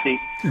and Chessie,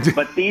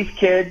 but these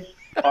kids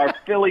are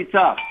Philly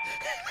tough,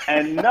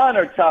 and none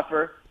are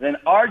tougher than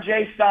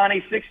R.J.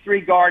 Sani,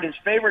 6'3" guard. His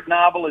favorite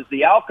novel is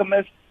The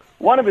Alchemist.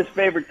 One of his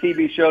favorite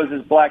TV shows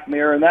is Black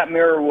Mirror, and that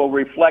mirror will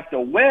reflect a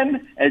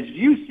win as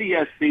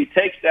UCSB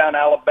takes down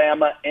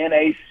Alabama in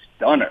a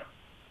stunner.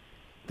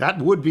 That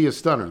would be a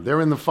stunner.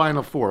 They're in the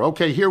Final Four.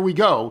 Okay, here we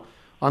go.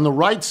 On the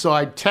right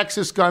side,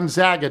 Texas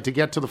Gonzaga to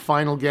get to the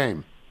final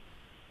game.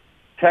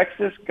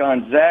 Texas,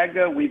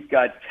 Gonzaga. We've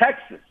got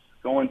Texas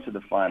going to the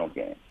final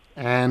game.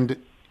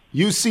 And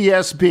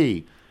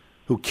UCSB,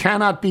 who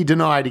cannot be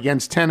denied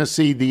against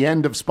Tennessee, the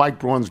end of Spike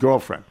Braun's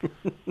girlfriend.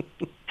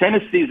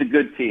 Tennessee's a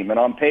good team, and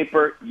on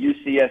paper,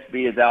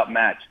 UCSB is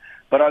outmatched.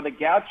 But are the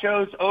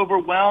Gauchos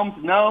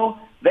overwhelmed? No,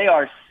 they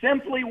are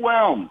simply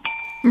whelmed.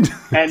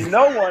 And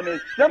no one is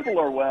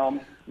simpler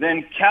whelmed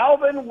than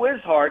Calvin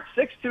Wishart,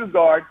 6'2"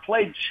 guard,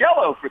 played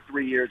cello for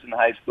 3 years in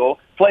high school,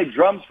 played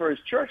drums for his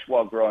church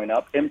while growing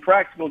up.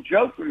 Impractical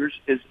Jokers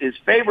is his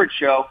favorite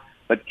show,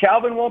 but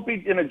Calvin won't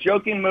be in a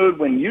joking mood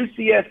when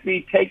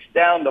UCSB takes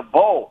down the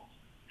Vols.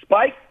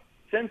 Spike,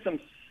 send some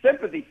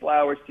sympathy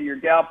flowers to your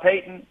gal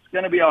Peyton. It's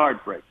going to be a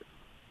heartbreaker.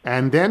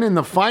 And then in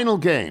the final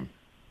game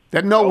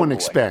that no one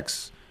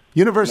expects,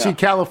 University of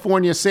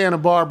California, Santa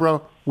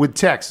Barbara with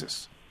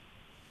Texas.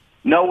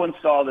 No one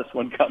saw this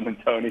one coming,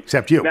 Tony.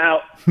 Except you.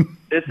 Now,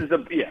 this is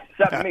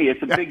except me.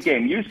 It's a big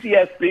game.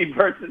 UCSB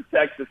versus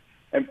Texas.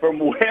 And from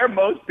where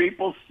most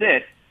people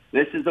sit,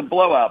 this is a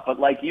blowout. But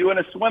like you in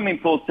a swimming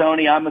pool,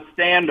 Tony, I'm a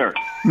stander.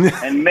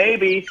 And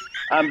maybe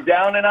I'm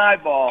down an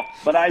eyeball,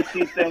 but I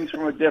see things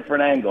from a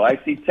different angle. I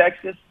see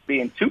Texas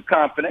being too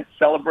confident,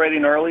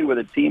 celebrating early with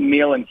a team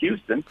meal in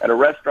Houston at a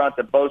restaurant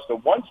that boasts a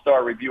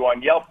 1-star review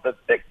on Yelp, The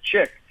Thick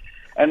Chick.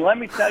 And let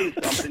me tell you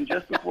something,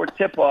 just before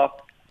tip-off,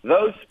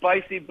 Those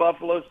spicy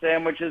buffalo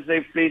sandwiches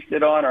they've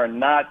feasted on are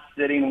not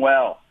sitting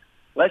well.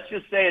 Let's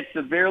just say it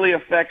severely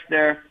affects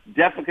their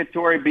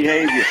defecatory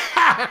behavior.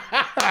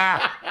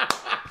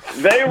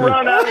 They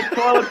run out of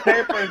toilet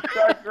paper and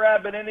start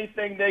grabbing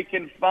anything they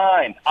can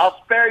find.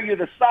 I'll spare you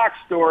the sock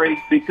story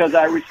because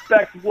I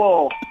respect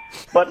wool,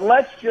 but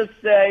let's just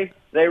say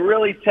they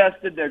really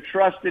tested their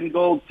trust in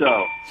Gold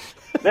Toe.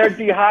 They're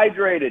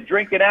dehydrated,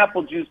 drinking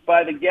apple juice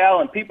by the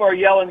gallon. People are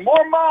yelling,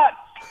 "More Mott's!"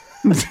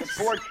 The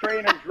poor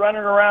trainer's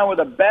running around with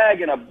a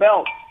bag and a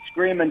belt,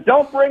 screaming,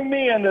 "Don't bring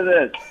me into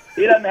this."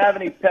 He doesn't have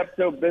any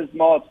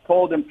Pepto-Bismol. It's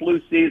cold and flu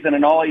season,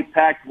 and all he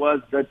packed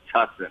was the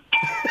Tussin.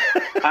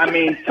 I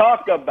mean,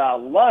 talk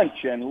about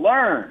lunch and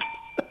learn.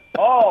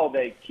 All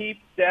they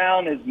keep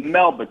down is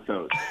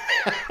Melba-Toast.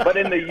 But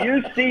in the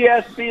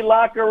UCSB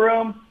locker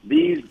room,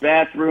 these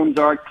bathrooms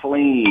are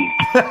clean.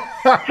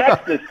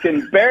 Texas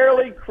can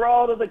barely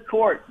crawl to the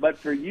court, but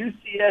for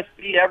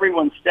UCSB,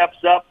 everyone steps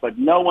up, but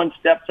no one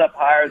steps up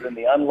higher than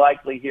the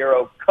unlikely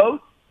hero,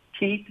 Coach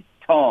Keith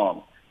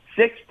Tong,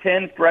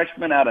 6'10"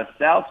 freshman out of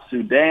South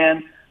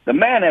Sudan. The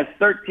man has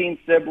 13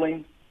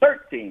 siblings,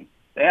 13.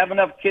 They have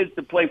enough kids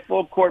to play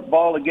full-court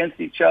ball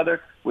against each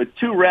other with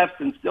 2 refs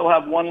and still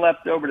have 1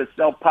 left over to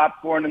sell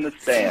popcorn in the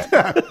stand.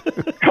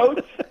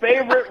 Coach's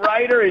favorite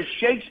writer is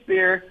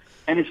Shakespeare,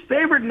 and his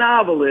favorite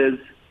novel is,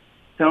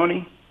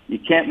 Tony, you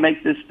can't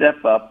make this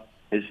step up,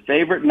 his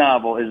favorite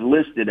novel is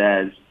listed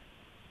as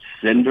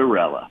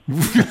Cinderella.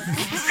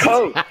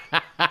 Coach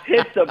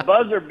hits a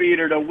buzzer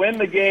beater to win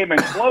the game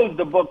and close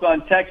the book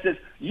on Texas.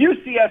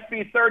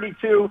 UCSB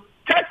 32,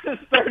 Texas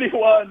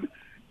 31.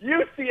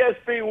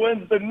 UCSB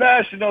wins the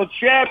national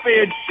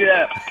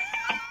championship.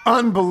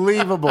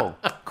 Unbelievable.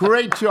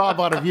 Great job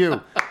out of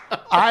you.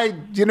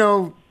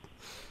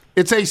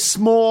 It's a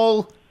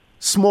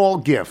small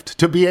gift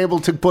to be able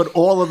to put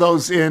all of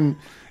those in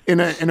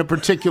a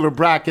particular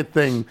bracket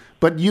thing,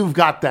 but you've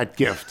got that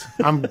gift.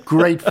 I'm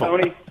grateful.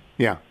 Tony?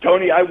 Yeah.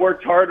 Tony, I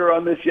worked harder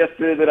on this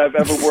yesterday than I've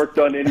ever worked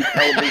on any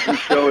television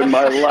show in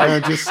my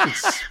life.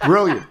 It's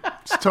brilliant.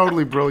 It's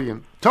totally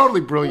brilliant.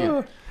 Totally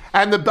brilliant.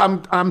 And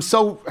I'm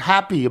so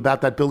happy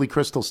about that Billy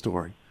Crystal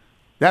story.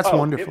 That's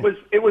wonderful.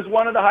 It was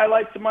one of the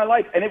highlights of my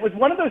life, and it was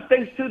one of those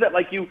things too that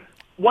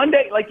one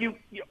day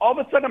all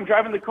of a sudden I'm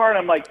driving the car and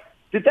I'm like,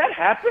 did that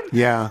happen?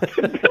 Yeah.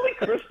 Did Billy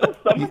Crystal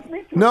summon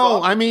me?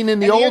 No, I mean in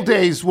the old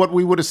days, what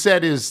we would have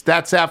said is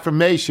that's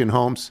affirmation,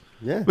 Holmes.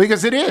 Yeah.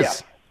 Because it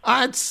is.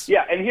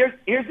 Yeah. And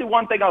here's the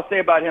one thing I'll say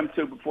about him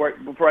too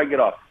before I get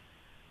off.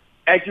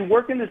 As you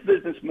work in this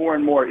business more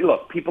and more,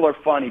 look, people are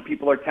funny,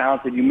 people are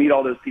talented, you meet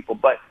all those people,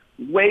 but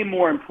way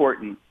more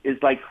important is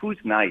who's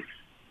nice?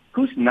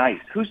 Who's nice?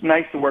 Who's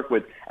nice to work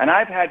with? And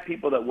I've had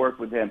people that work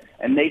with him,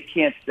 and they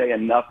can't say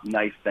enough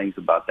nice things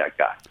about that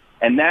guy.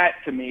 And that,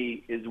 to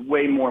me, is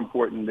way more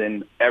important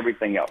than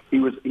everything else. He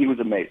was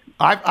amazing.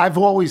 I've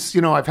always,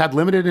 I've had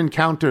limited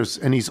encounters,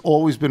 and he's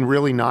always been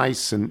really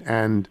nice.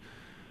 And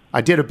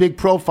I did a big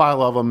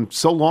profile of him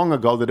so long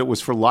ago that it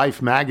was for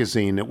Life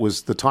magazine. It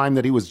was the time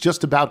that he was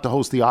just about to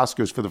host the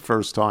Oscars for the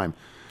first time.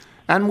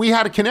 And we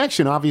had a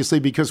connection, obviously,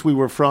 because we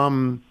were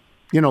from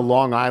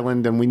Long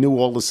Island, and we knew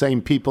all the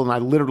same people, and I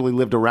literally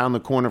lived around the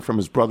corner from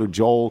his brother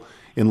Joel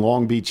in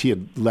Long Beach. He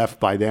had left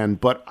by then.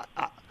 But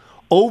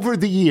over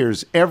the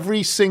years,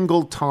 every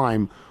single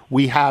time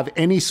we have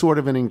any sort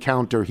of an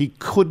encounter, he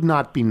could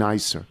not be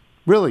nicer.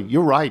 Really,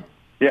 you're right.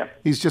 Yeah.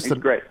 He's just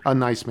great. A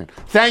nice man.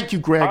 Thank you,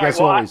 Greg, right, as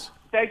always.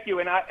 Thank you.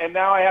 And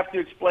now I have to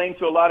explain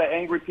to a lot of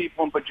angry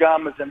people in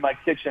pajamas in my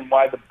kitchen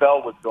why the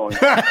bell was going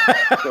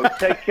off. So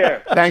take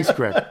care. Thanks,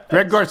 Greg.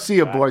 Greg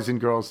Garcia, boys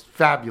and girls.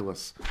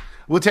 Fabulous.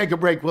 We'll take a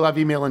break. We'll have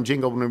email and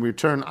jingle when we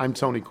return. I'm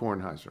Tony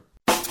Kornheiser.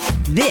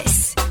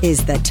 This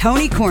is the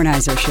Tony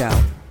Kornheiser Show.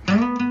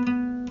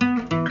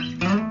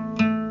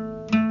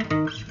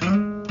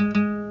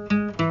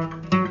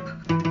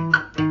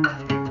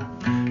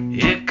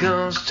 Here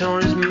comes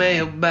Tony's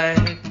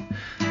mailbag.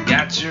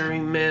 Got your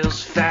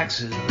emails,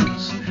 faxes,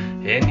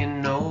 and your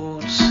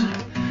notes.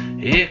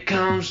 Here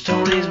comes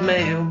Tony's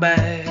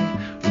mailbag.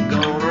 We're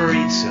gonna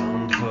read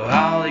some for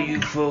all of you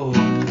folks.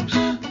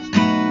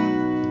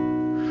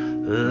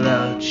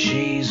 La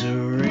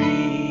Cheeserie.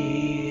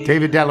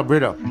 David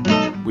Delabrito.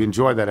 We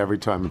enjoy that every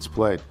time it's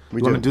played.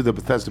 We want to do the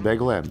Bethesda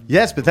Bagel ad?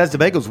 Yes, Bethesda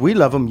Bagels. We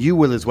love them. You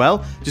will as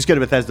well. Just go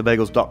to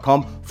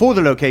BethesdaBagels.com for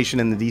the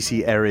location in the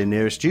DC area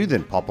nearest you.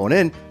 Then pop on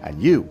in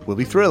and you will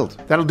be thrilled.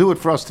 That'll do it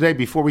for us today.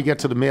 Before we get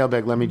to the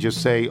mailbag, let me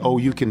just say,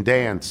 you can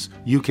dance.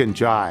 You can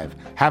jive.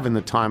 Having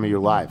the time of your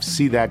life.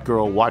 See that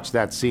girl. Watch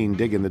that scene.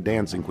 Digging the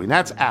Dancing Queen.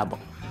 That's ABBA.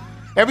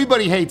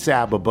 Everybody hates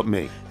ABBA but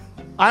me.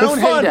 I don't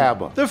hate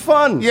ABBA. They're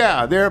fun.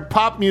 Yeah, they're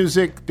pop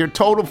music. They're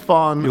total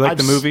fun. You like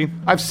the movie?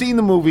 I've seen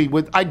the movie.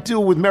 I do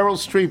with Meryl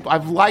Streep.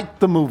 I've liked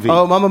the movie.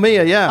 Oh, Mamma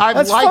Mia, yeah.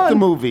 I've liked the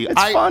movie.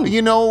 It's fun.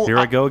 You know, Here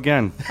I go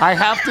again. I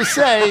have to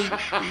say,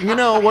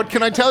 what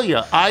can I tell you?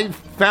 I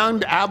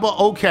found ABBA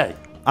okay.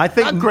 I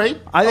think not great.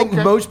 I think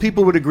most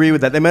people would agree with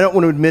that. They may not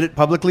want to admit it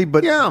publicly,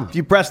 but if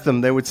you press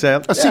them, they would say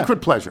a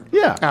secret pleasure.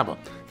 Yeah, ABBA.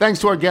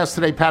 Thanks to our guests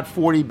today, Pat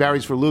Forty, Barry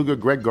Sverluga,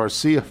 Greg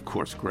Garcia, of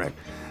course, Greg.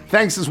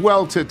 Thanks as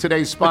well to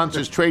today's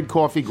sponsors, Trade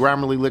Coffee,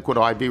 Grammarly, Liquid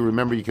IB.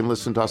 Remember, you can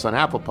listen to us on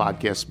Apple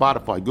Podcasts,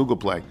 Spotify, Google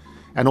Play,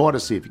 and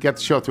Odyssey. If you get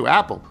the show through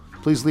Apple,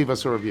 please leave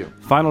us a review.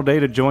 Final day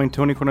to join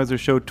Tony Kornheiser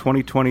Show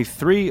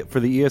 2023 for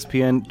the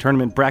ESPN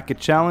Tournament Bracket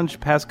Challenge.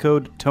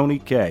 Passcode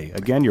TonyK.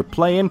 Again, you're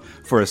playing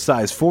for a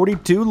size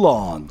 42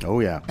 long.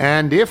 Oh, yeah.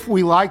 And if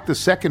we like the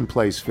second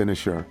place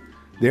finisher,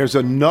 there's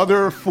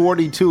another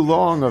 42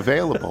 long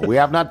available. We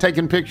have not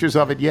taken pictures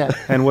of it yet.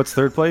 And what's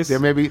third place? There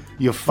may be,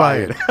 you're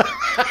fired.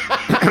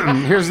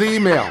 Here's the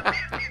email.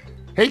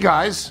 Hey,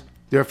 guys.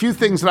 There are a few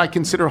things that I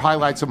consider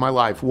highlights of my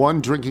life.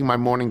 1, drinking my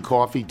morning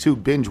coffee. 2,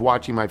 binge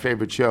watching my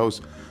favorite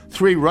shows.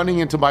 3, running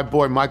into my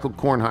boy Michael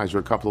Kornheiser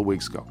a couple of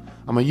weeks ago.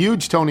 I'm a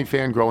huge Tony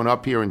fan growing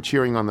up here and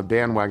cheering on the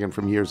bandwagon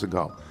from years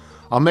ago.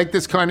 I'll make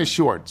this kind of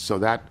short so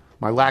that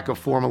my lack of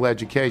formal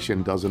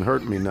education doesn't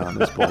hurt me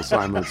none, as Paul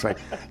Simon would say.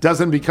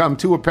 Doesn't become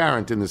too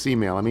apparent in this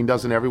email. I mean,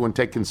 doesn't everyone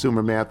take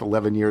consumer math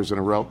 11 years in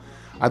a row?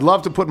 I'd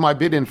love to put my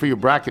bid in for your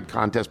bracket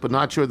contest, but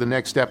not sure the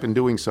next step in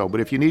doing so.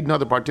 But if you need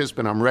another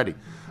participant, I'm ready.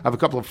 I have a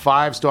couple of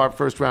 5-star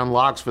first-round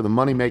locks for the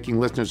money-making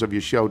listeners of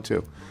your show,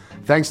 too.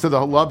 Thanks to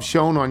the love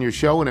shown on your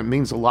show, and it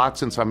means a lot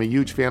since I'm a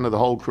huge fan of the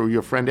whole crew.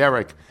 Your friend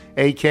Eric,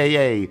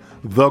 a.k.a.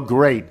 The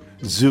Great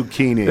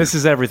Zucchini. This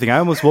is everything. I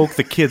almost woke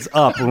the kids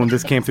up when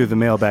this came through the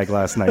mailbag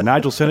last night.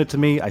 Nigel sent it to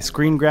me. I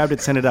screen grabbed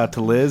it, sent it out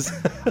to Liz.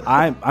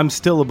 I'm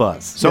still a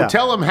buzz. So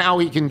tell him how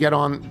he can get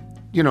on.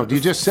 You know, you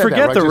just said Forget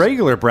that, right? the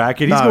regular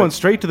bracket. He's going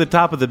straight to the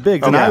top of the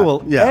bigs, and I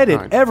will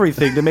edit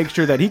everything to make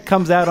sure that he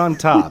comes out on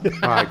top.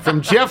 All right, from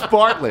Jeff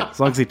Bartlett. As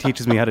long as he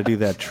teaches me how to do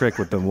that trick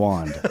with the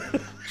wand.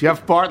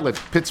 Jeff Bartlett,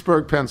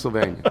 Pittsburgh,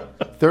 Pennsylvania.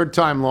 Third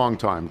time, long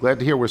time. Glad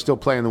to hear we're still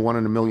playing the 1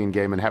 in a million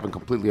game and haven't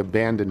completely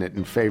abandoned it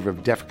in favor of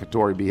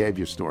defecatory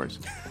behavior stories.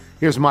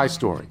 Here's my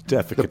story.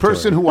 The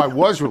person who I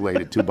was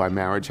related to by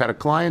marriage had a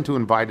client who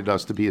invited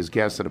us to be his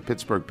guests at a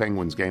Pittsburgh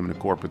Penguins game in a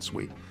corporate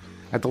suite.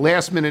 At the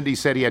last minute, he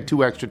said he had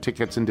 2 extra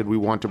tickets and did we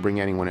want to bring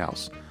anyone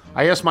else.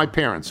 I asked my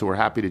parents, who were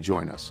happy to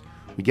join us.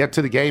 We get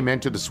to the game,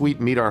 enter the suite,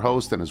 meet our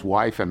host and his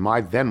wife, and my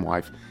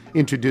then-wife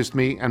introduced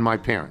me and my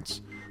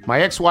parents.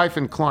 My ex-wife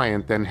and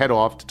client then head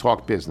off to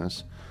talk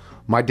business.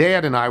 My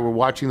dad and I were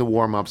watching the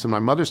warm-ups, and my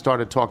mother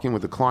started talking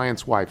with the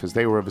client's wife as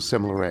they were of a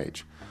similar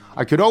age.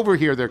 I could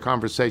overhear their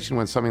conversation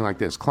when something like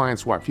this.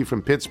 Client's wife, you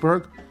from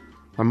Pittsburgh?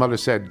 My mother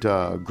said,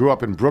 grew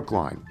up in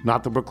Brookline,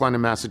 not the Brookline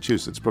in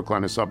Massachusetts.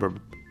 Brookline, a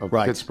suburb of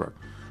Pittsburgh.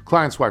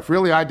 Client's wife,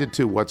 really, I did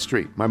too. What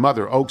street? My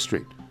mother, Oak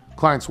Street.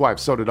 Client's wife,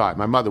 so did I.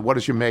 My mother, what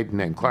is your maiden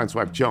name? Client's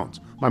wife, Jones.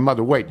 My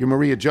mother, wait, you're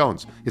Maria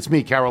Jones. It's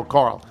me, Carol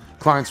Carl.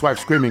 Client's wife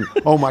screaming,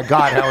 oh my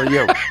God, how are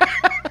you?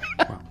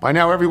 Well, by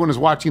now, everyone is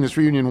watching this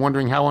reunion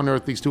wondering how on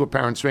earth these 2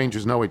 apparent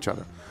strangers know each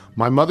other.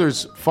 My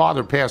mother's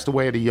father passed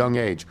away at a young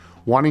age.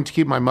 Wanting to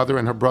keep my mother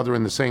and her brother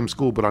in the same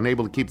school, but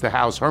unable to keep the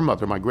house, her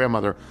mother, my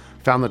grandmother,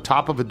 found the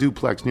top of a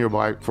duplex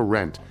nearby for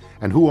rent.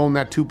 And who owned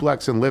that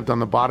duplex and lived on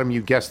the bottom?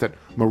 You guessed it,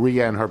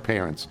 Maria and her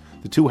parents.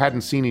 The 2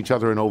 hadn't seen each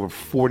other in over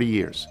 40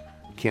 years.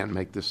 Can't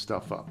make this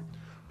stuff up.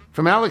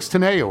 From Alex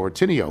Teneo, or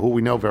Tineo, who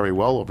we know very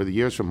well over the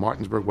years from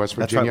Martinsburg, West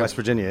Virginia. That's right, West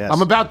Virginia, yes.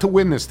 I'm about to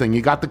win this thing.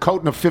 You got the coat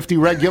and a 50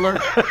 regular?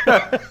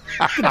 I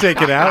can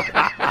take it out.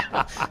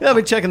 Yeah,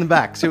 we're checking the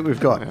back. See what we've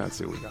got. Yeah, let's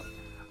see what we got.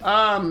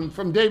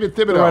 From David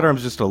Thibodeau. The right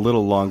arm's just a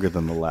little longer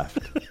than the left.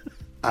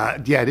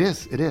 Yeah, it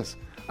is. It is.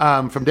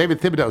 From David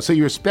Thibodeau. So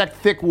you respect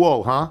thick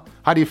wool, huh?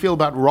 How do you feel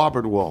about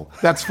Robert Wool?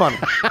 That's funny.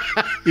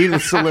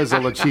 Edith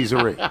Saliza, La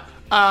Cheeserie.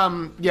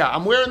 Yeah,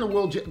 I'm wearing the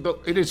wool.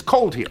 It is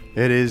cold here.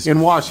 It is in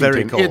Washington.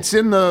 Very cold. It's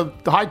in the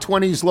high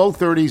 20s, low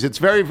 30s. It's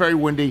very, very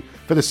windy.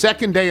 For the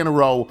second day in a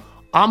row,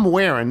 I'm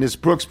wearing this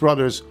Brooks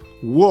Brothers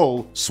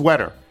wool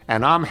sweater,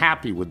 and I'm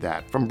happy with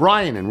that. From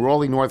Brian in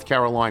Raleigh, North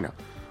Carolina.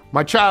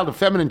 My child, a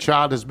feminine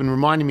child, has been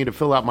reminding me to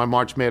fill out my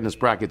March Madness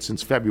bracket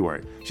since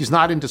February. She's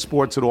not into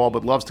sports at all,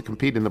 but loves to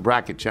compete in the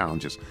bracket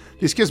challenges.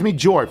 This gives me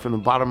joy from the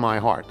bottom of my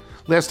heart.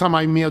 Last time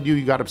I emailed you,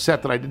 you got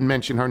upset that I didn't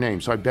mention her name,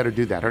 so I'd better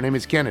do that. Her name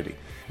is Kennedy,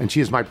 and she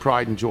is my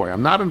pride and joy.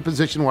 I'm not in a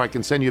position where I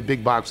can send you a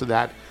big box of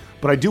that,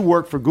 but I do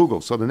work for Google,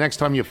 so the next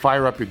time you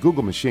fire up your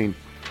Google machine,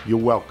 you're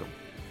welcome.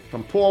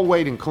 From Paul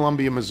Wade in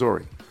Columbia,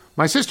 Missouri.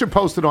 My sister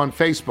posted on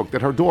Facebook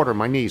that her daughter,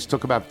 my niece,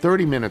 took about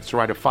 30 minutes to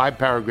write a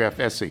 5-paragraph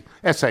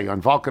essay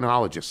on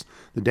volcanologists,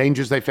 the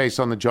dangers they face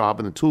on the job,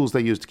 and the tools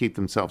they use to keep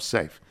themselves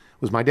safe.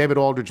 It was my David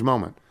Aldridge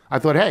moment. I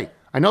thought, hey,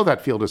 I know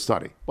that field of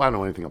study. Well, I don't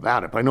know anything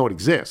about it, but I know it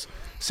exists.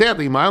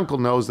 Sadly, my uncle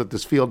knows that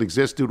this field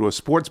exists due to a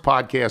sports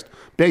podcast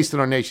based in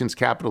our nation's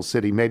capital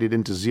city made it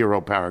into 0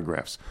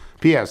 paragraphs.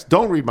 P.S.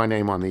 Don't read my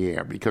name on the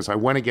air because I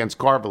went against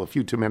Carville a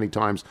few too many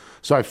times,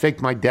 so I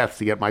faked my death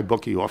to get my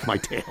bookie off my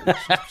tail.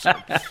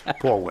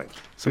 Poor Wade.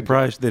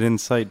 Surprised they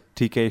didn't cite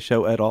TK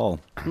show at all.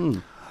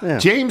 Yeah.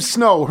 James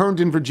Snow,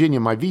 Herndon, Virginia.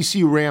 My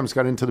VCU Rams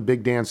got into the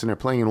big dance and they're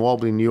playing in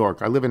Albany, New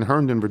York. I live in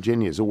Herndon,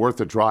 Virginia. Is it worth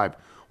a drive?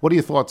 What are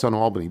your thoughts on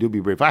Albany? Do be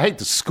brief. I hate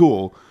the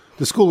school.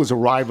 The school is a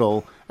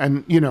rival,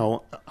 and,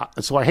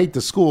 so I hate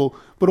the school.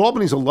 But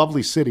Albany's a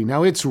lovely city.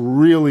 Now, it's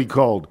really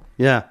cold.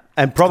 Yeah,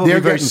 and probably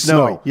they're very getting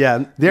snowy. snow.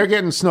 Yeah, they're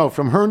getting snow.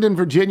 From Herndon,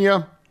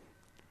 Virginia,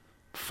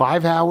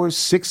 5 hours,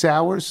 6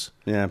 hours.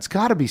 Yeah. It's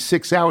got to be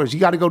 6 hours. You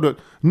got to go to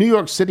New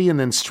York City and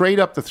then straight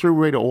up the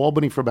thruway to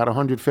Albany for about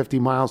 150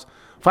 miles.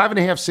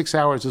 5.5, 6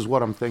 hours is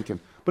what I'm thinking.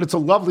 But it's a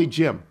lovely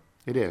gym.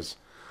 It is.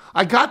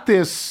 I got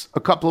this a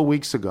couple of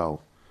weeks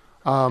ago.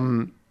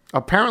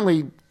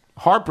 Apparently,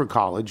 Harper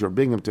College, or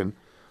Binghamton,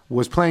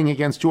 was playing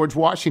against George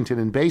Washington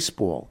in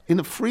baseball in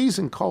the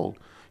freezing cold.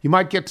 You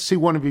might get to see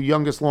one of your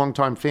youngest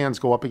longtime fans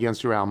go up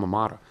against your alma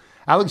mater.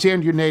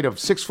 Alexandria native,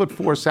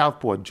 6'4"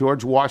 southpaw,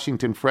 George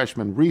Washington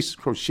freshman, Reese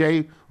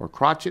Crochet, or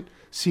Crotchet,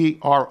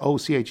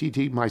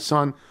 Crochet, my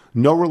son,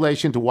 no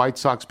relation to White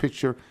Sox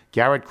pitcher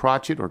Garrett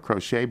Crotchet or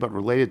Crochet, but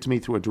related to me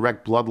through a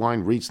direct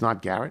bloodline, Reese,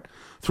 not Garrett.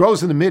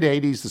 Throws in the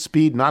mid-80s, the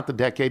speed, not the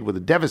decade, with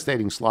a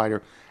devastating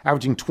slider,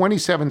 averaging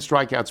 27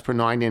 strikeouts per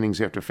 9 innings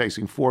after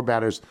facing 4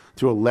 batters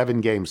through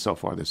 11 games so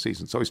far this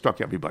season. So he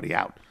struck everybody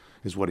out,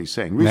 is what he's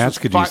saying. Nats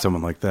could use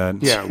someone like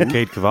that. Yeah.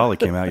 Cade Cavalli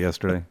came out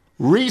yesterday.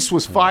 Reese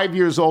was 5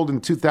 years old in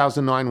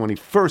 2009 when he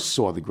first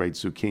saw the great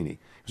Zucchini. He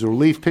was a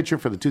relief pitcher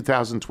for the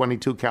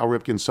 2022 Cal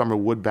Ripken Summer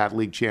Wood Bat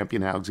League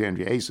champion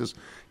Alexandria Aces,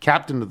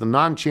 captain of the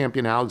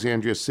non-champion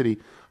Alexandria City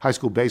High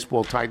School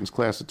Baseball Titans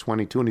class of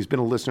 22, and he's been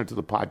a listener to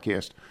the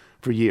podcast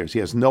for years. He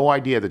has no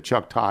idea that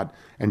Chuck Todd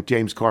and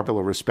James Carville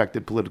are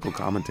respected political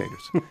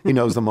commentators. He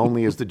knows them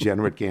only as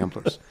degenerate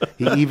gamblers.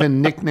 He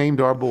even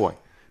nicknamed our boy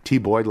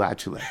T-Boy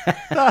Latchley.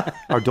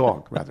 Our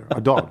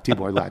dog,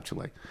 T-Boy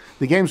Latchley.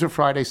 The games were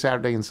Friday,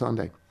 Saturday, and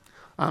Sunday.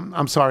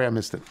 I'm sorry I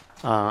missed it.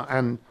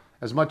 And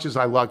as much as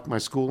I liked my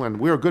school, and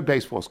we were good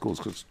baseball schools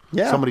because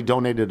somebody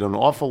donated an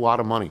awful lot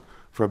of money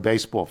for a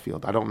baseball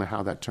field. I don't know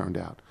how that turned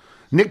out.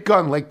 Nick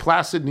Gunn, Lake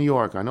Placid, New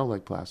York. I know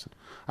Lake Placid.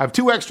 I have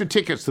 2 extra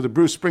tickets to the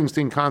Bruce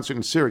Springsteen concert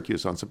in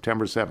Syracuse on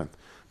September 7th,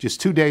 just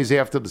 2 days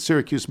after the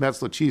Syracuse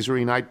Mets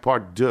Lacheserie Night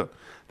Part 2.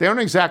 They aren't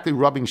exactly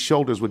rubbing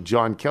shoulders with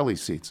John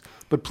Kelly's seats,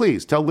 but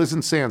please tell Liz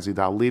and Sansi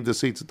that I'll leave the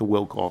seats at the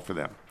will call for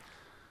them.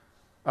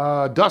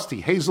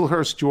 Dusty,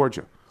 Hazelhurst,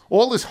 Georgia.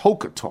 All this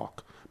Hoka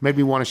talk made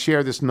me want to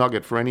share this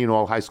nugget for any and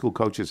all high school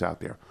coaches out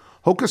there.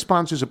 Hoka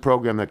sponsors a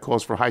program that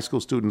calls for high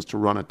school students to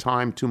run a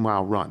timed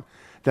 2-mile run.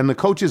 Then the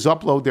coaches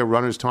upload their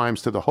runners'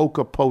 times to the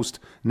Hoka Post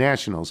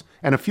Nationals,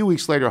 and a few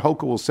weeks later,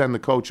 Hoka will send the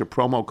coach a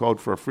promo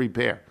code for a free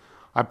pair.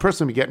 I've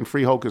personally been getting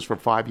free Hokas for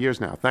 5 years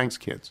now. Thanks,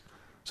 kids.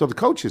 So the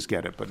coaches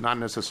get it, but not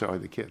necessarily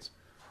the kids.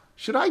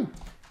 Should I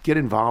get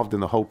involved in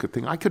the Hoka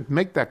thing? I could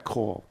make that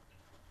call.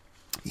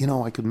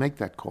 I could make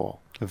that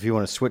call. If you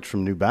want to switch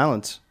from New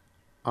Balance.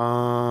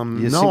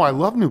 I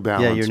love New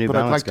Balance. Yeah, you're New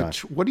Balance guy.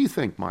 What do you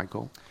think,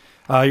 Michael?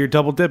 You're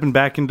double dipping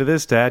back into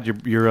this,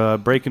 Dad. You're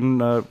breaking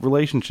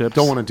relationships.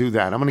 Don't want to do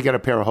that. I'm going to get a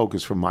pair of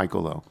Hokas from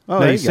Michael, though. Oh,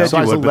 no, you said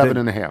size you would, 11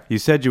 and a half. You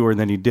said you were, and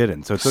then you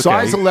didn't. So it's okay.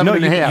 Size 11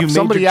 and a half. You made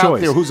Somebody your out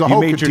choice. there who's a you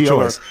Hoka made your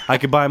dealer. choice. I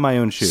could buy my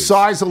own shoes.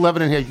 Size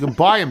 11 and a half. You can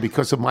buy them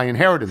because of my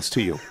inheritance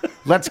to you.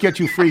 Let's get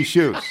you free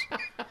shoes.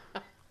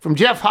 From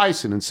Jeff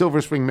Heisen in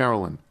Silver Spring,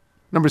 Maryland.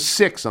 Number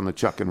 6 on the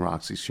Chuck and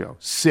Roxy show.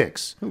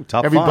 6. Ooh,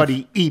 top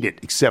Everybody 5. Eat it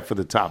except for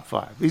the top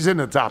 5. He's in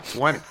the top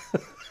 20.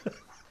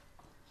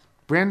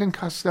 Brandon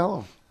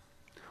Costello.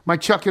 My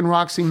Chuck and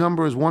Roxy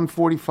number is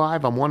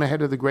 145. I'm one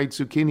ahead of the great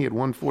Zucchini at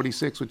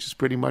 146, which is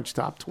pretty much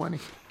top 20.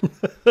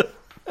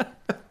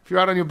 If you're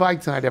out on your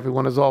bike tonight,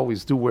 everyone, as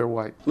always, do wear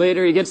white.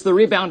 Later, he gets the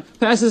rebound,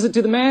 passes it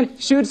to the man,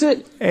 shoots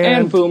it,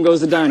 and boom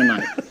goes the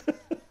dynamite.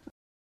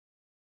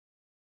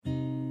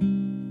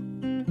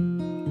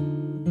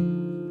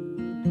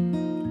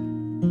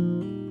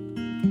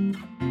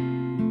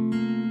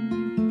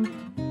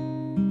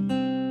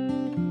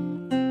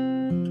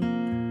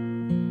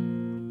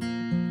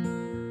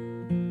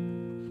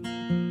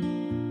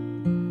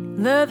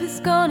 Love is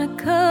gonna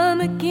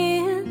come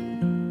again.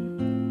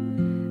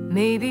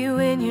 Maybe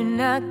when you're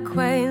not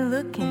quite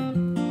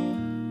looking.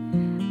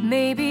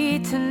 Maybe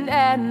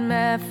tonight,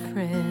 my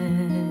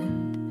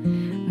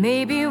friend.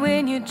 Maybe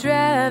when you're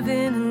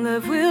driving,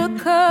 love will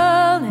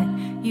call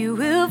and you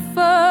will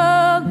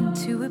fall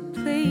into a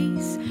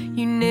place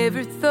you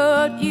never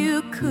thought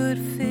you could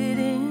fit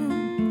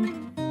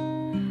in.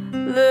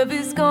 Love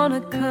is gonna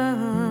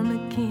come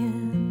again.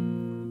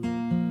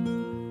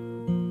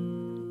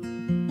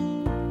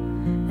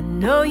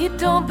 No, you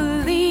don't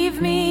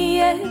believe me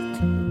yet.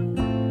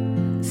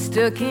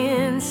 Stuck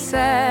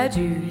inside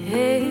your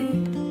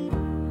head.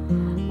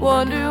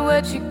 Wonder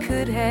what you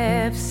could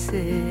have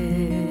said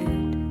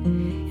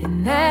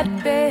in that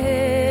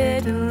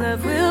bed. And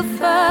love will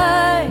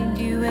find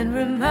you and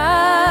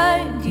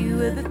remind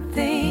you of the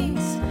things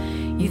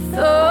you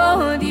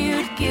thought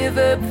you'd give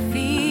up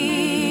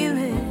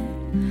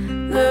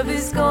feeling. Love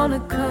is gonna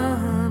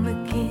come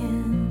again.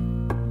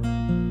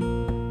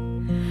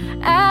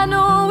 I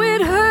know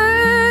it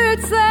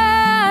hurts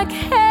like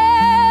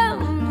hell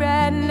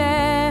right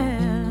now,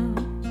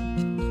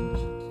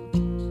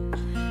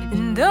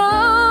 and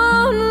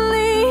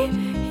only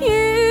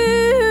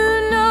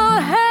you know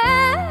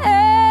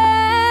how.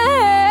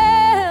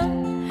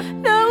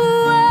 No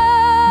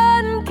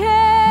one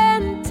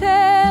can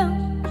tell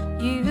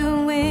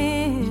you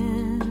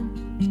when.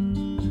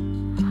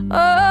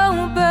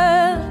 Oh,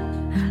 but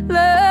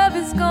love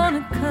is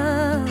gonna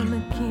come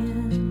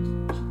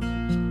again.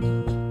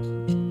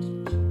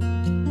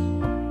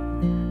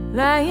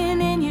 lying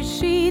in your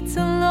sheets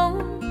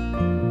alone,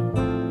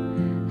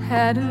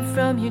 hiding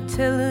from your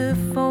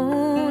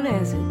telephone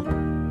as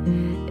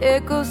it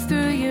echoes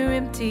through your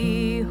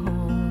empty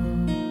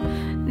home.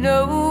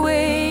 No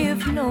way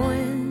of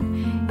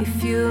knowing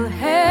if you'll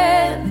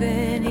have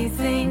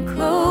anything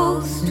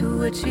close to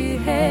what you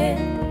had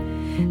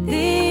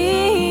then.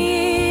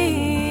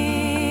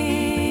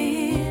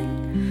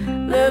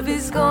 Love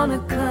is gonna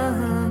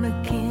come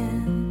again.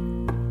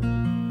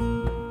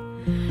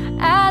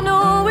 I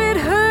know it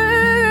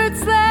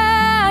hurts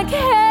like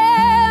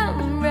hell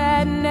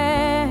right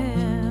now,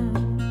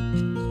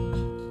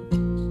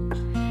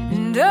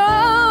 and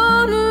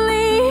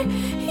only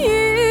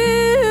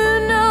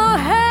you know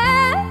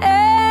how.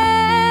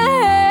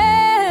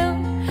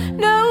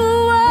 No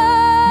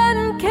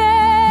one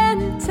can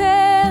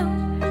tell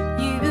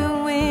you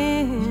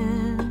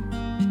when.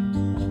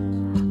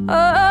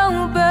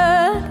 Oh,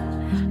 but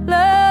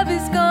love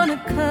is gonna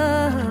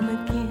come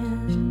again.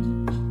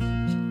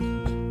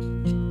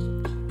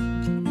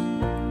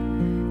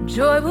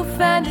 Joy will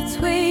find its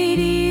way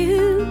to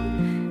you.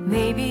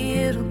 Maybe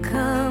it'll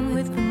come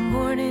with the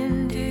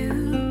morning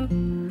dew,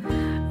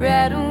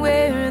 right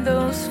where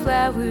those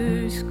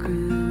flowers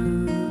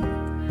grew.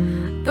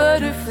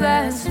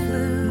 Butterflies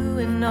flew,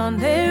 and on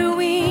their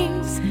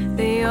wings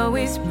they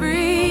always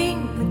bring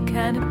the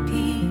kind of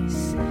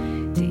peace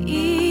to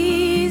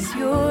ease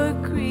your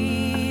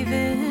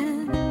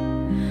grieving.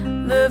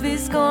 Love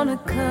is gonna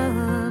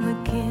come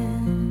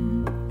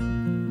again.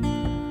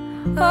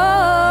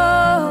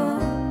 Oh,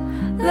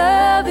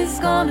 love is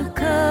gonna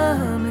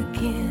come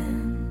again.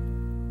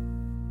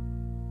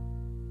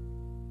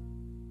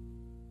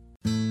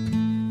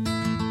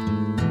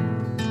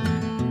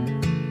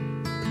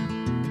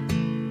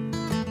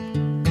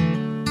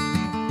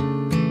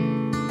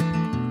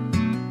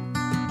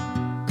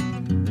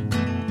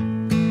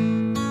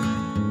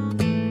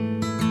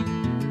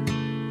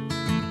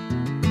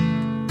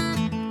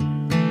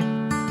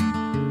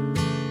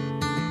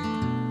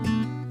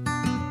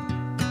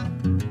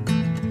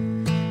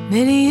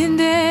 Many a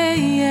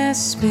day I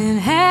spent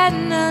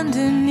hiding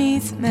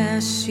underneath my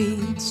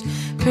sheets,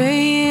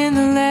 praying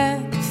the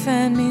light would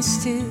find me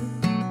still.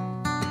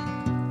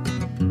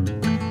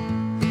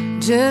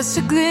 Just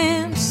a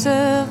glimpse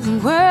of the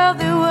world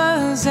there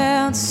was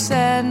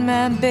outside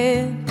my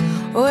bed.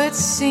 Oh, it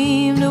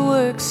seemed to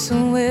work so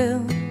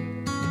well.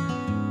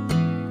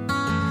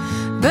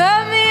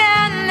 But me,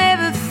 I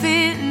never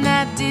fit, and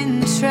I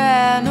didn't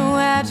try. No,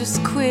 I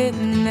just quit,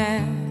 and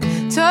I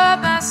taught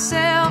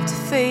myself to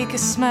fake a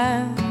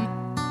smile.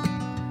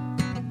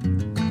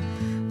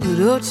 But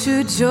oh,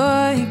 true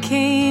joy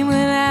came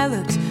when I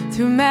looked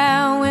through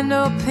my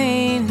window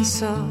pane and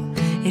saw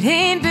it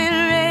ain't been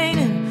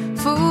raining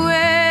for a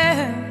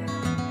while.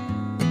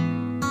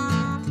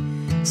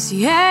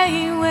 See, I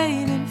ain't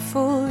waiting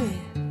for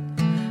it,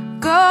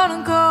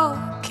 gonna go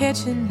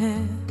catch it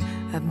now.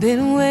 I've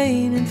been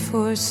waiting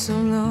for so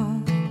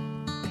long,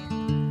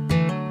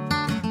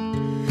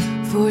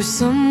 for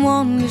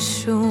someone to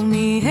show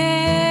me,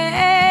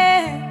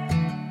 hey,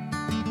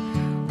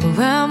 oh,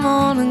 I'm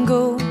gonna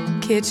go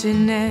catch it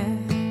now.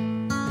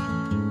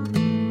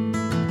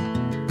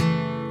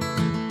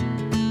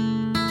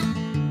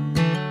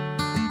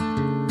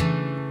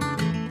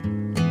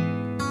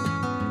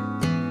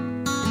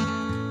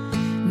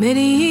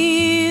 Many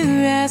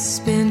years I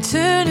spent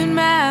turning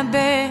my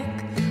back,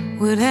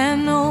 what I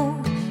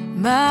know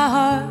in my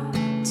heart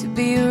to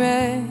be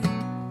right.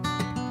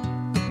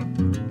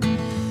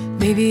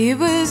 Maybe it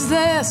was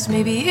lust,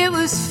 maybe it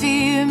was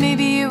fear,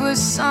 maybe it was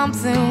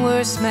something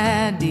worse,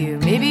 my dear.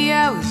 Maybe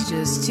I was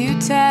just too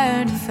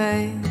tired to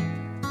fight.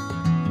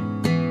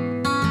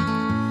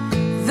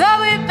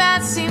 Though it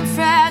might seem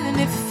frightening,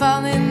 if I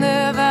fall in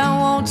love, I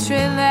won't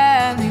tread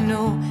lightly,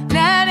 no,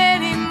 not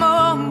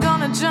anymore. I'm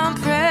gonna jump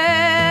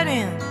right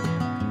in.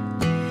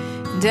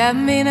 And I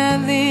may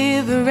not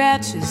live a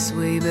righteous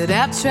way, but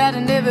I've tried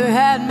to never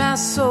hide my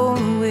soul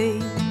away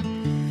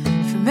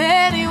from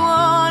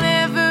anyone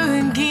ever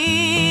again.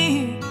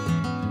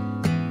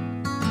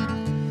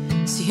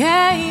 See,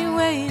 I ain't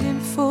waiting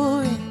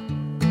for it,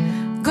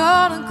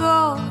 gonna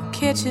go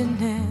catch it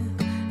now.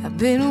 I've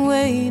been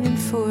waiting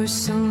for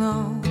so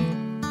long,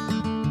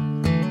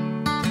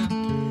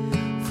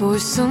 for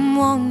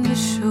someone to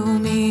show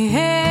me,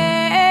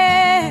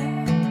 hey,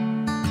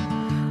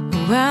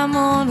 oh, I'm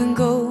gonna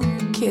go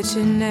catch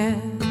it now.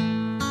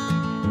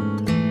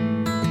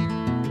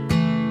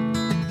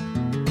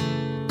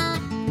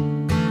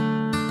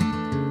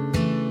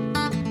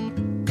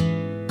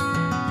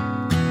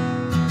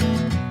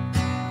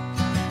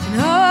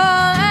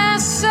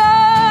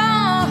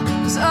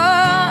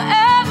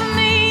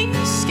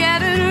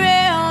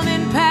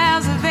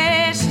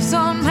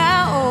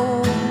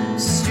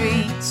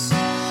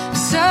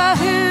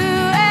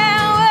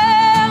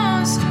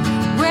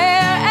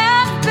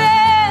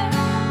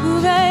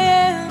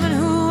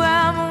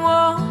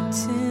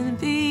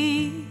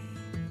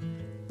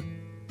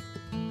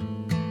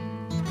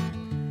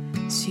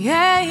 See,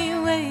 I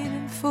ain't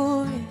waiting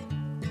for it,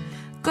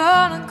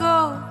 gonna go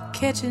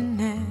catch it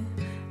now.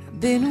 I've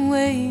been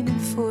waiting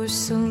for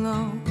so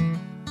long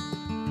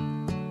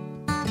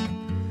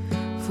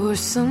for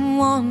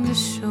someone to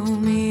show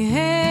me,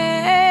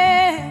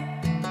 hey,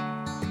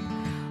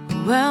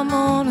 where I'm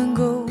gonna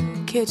go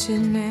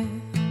catching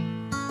that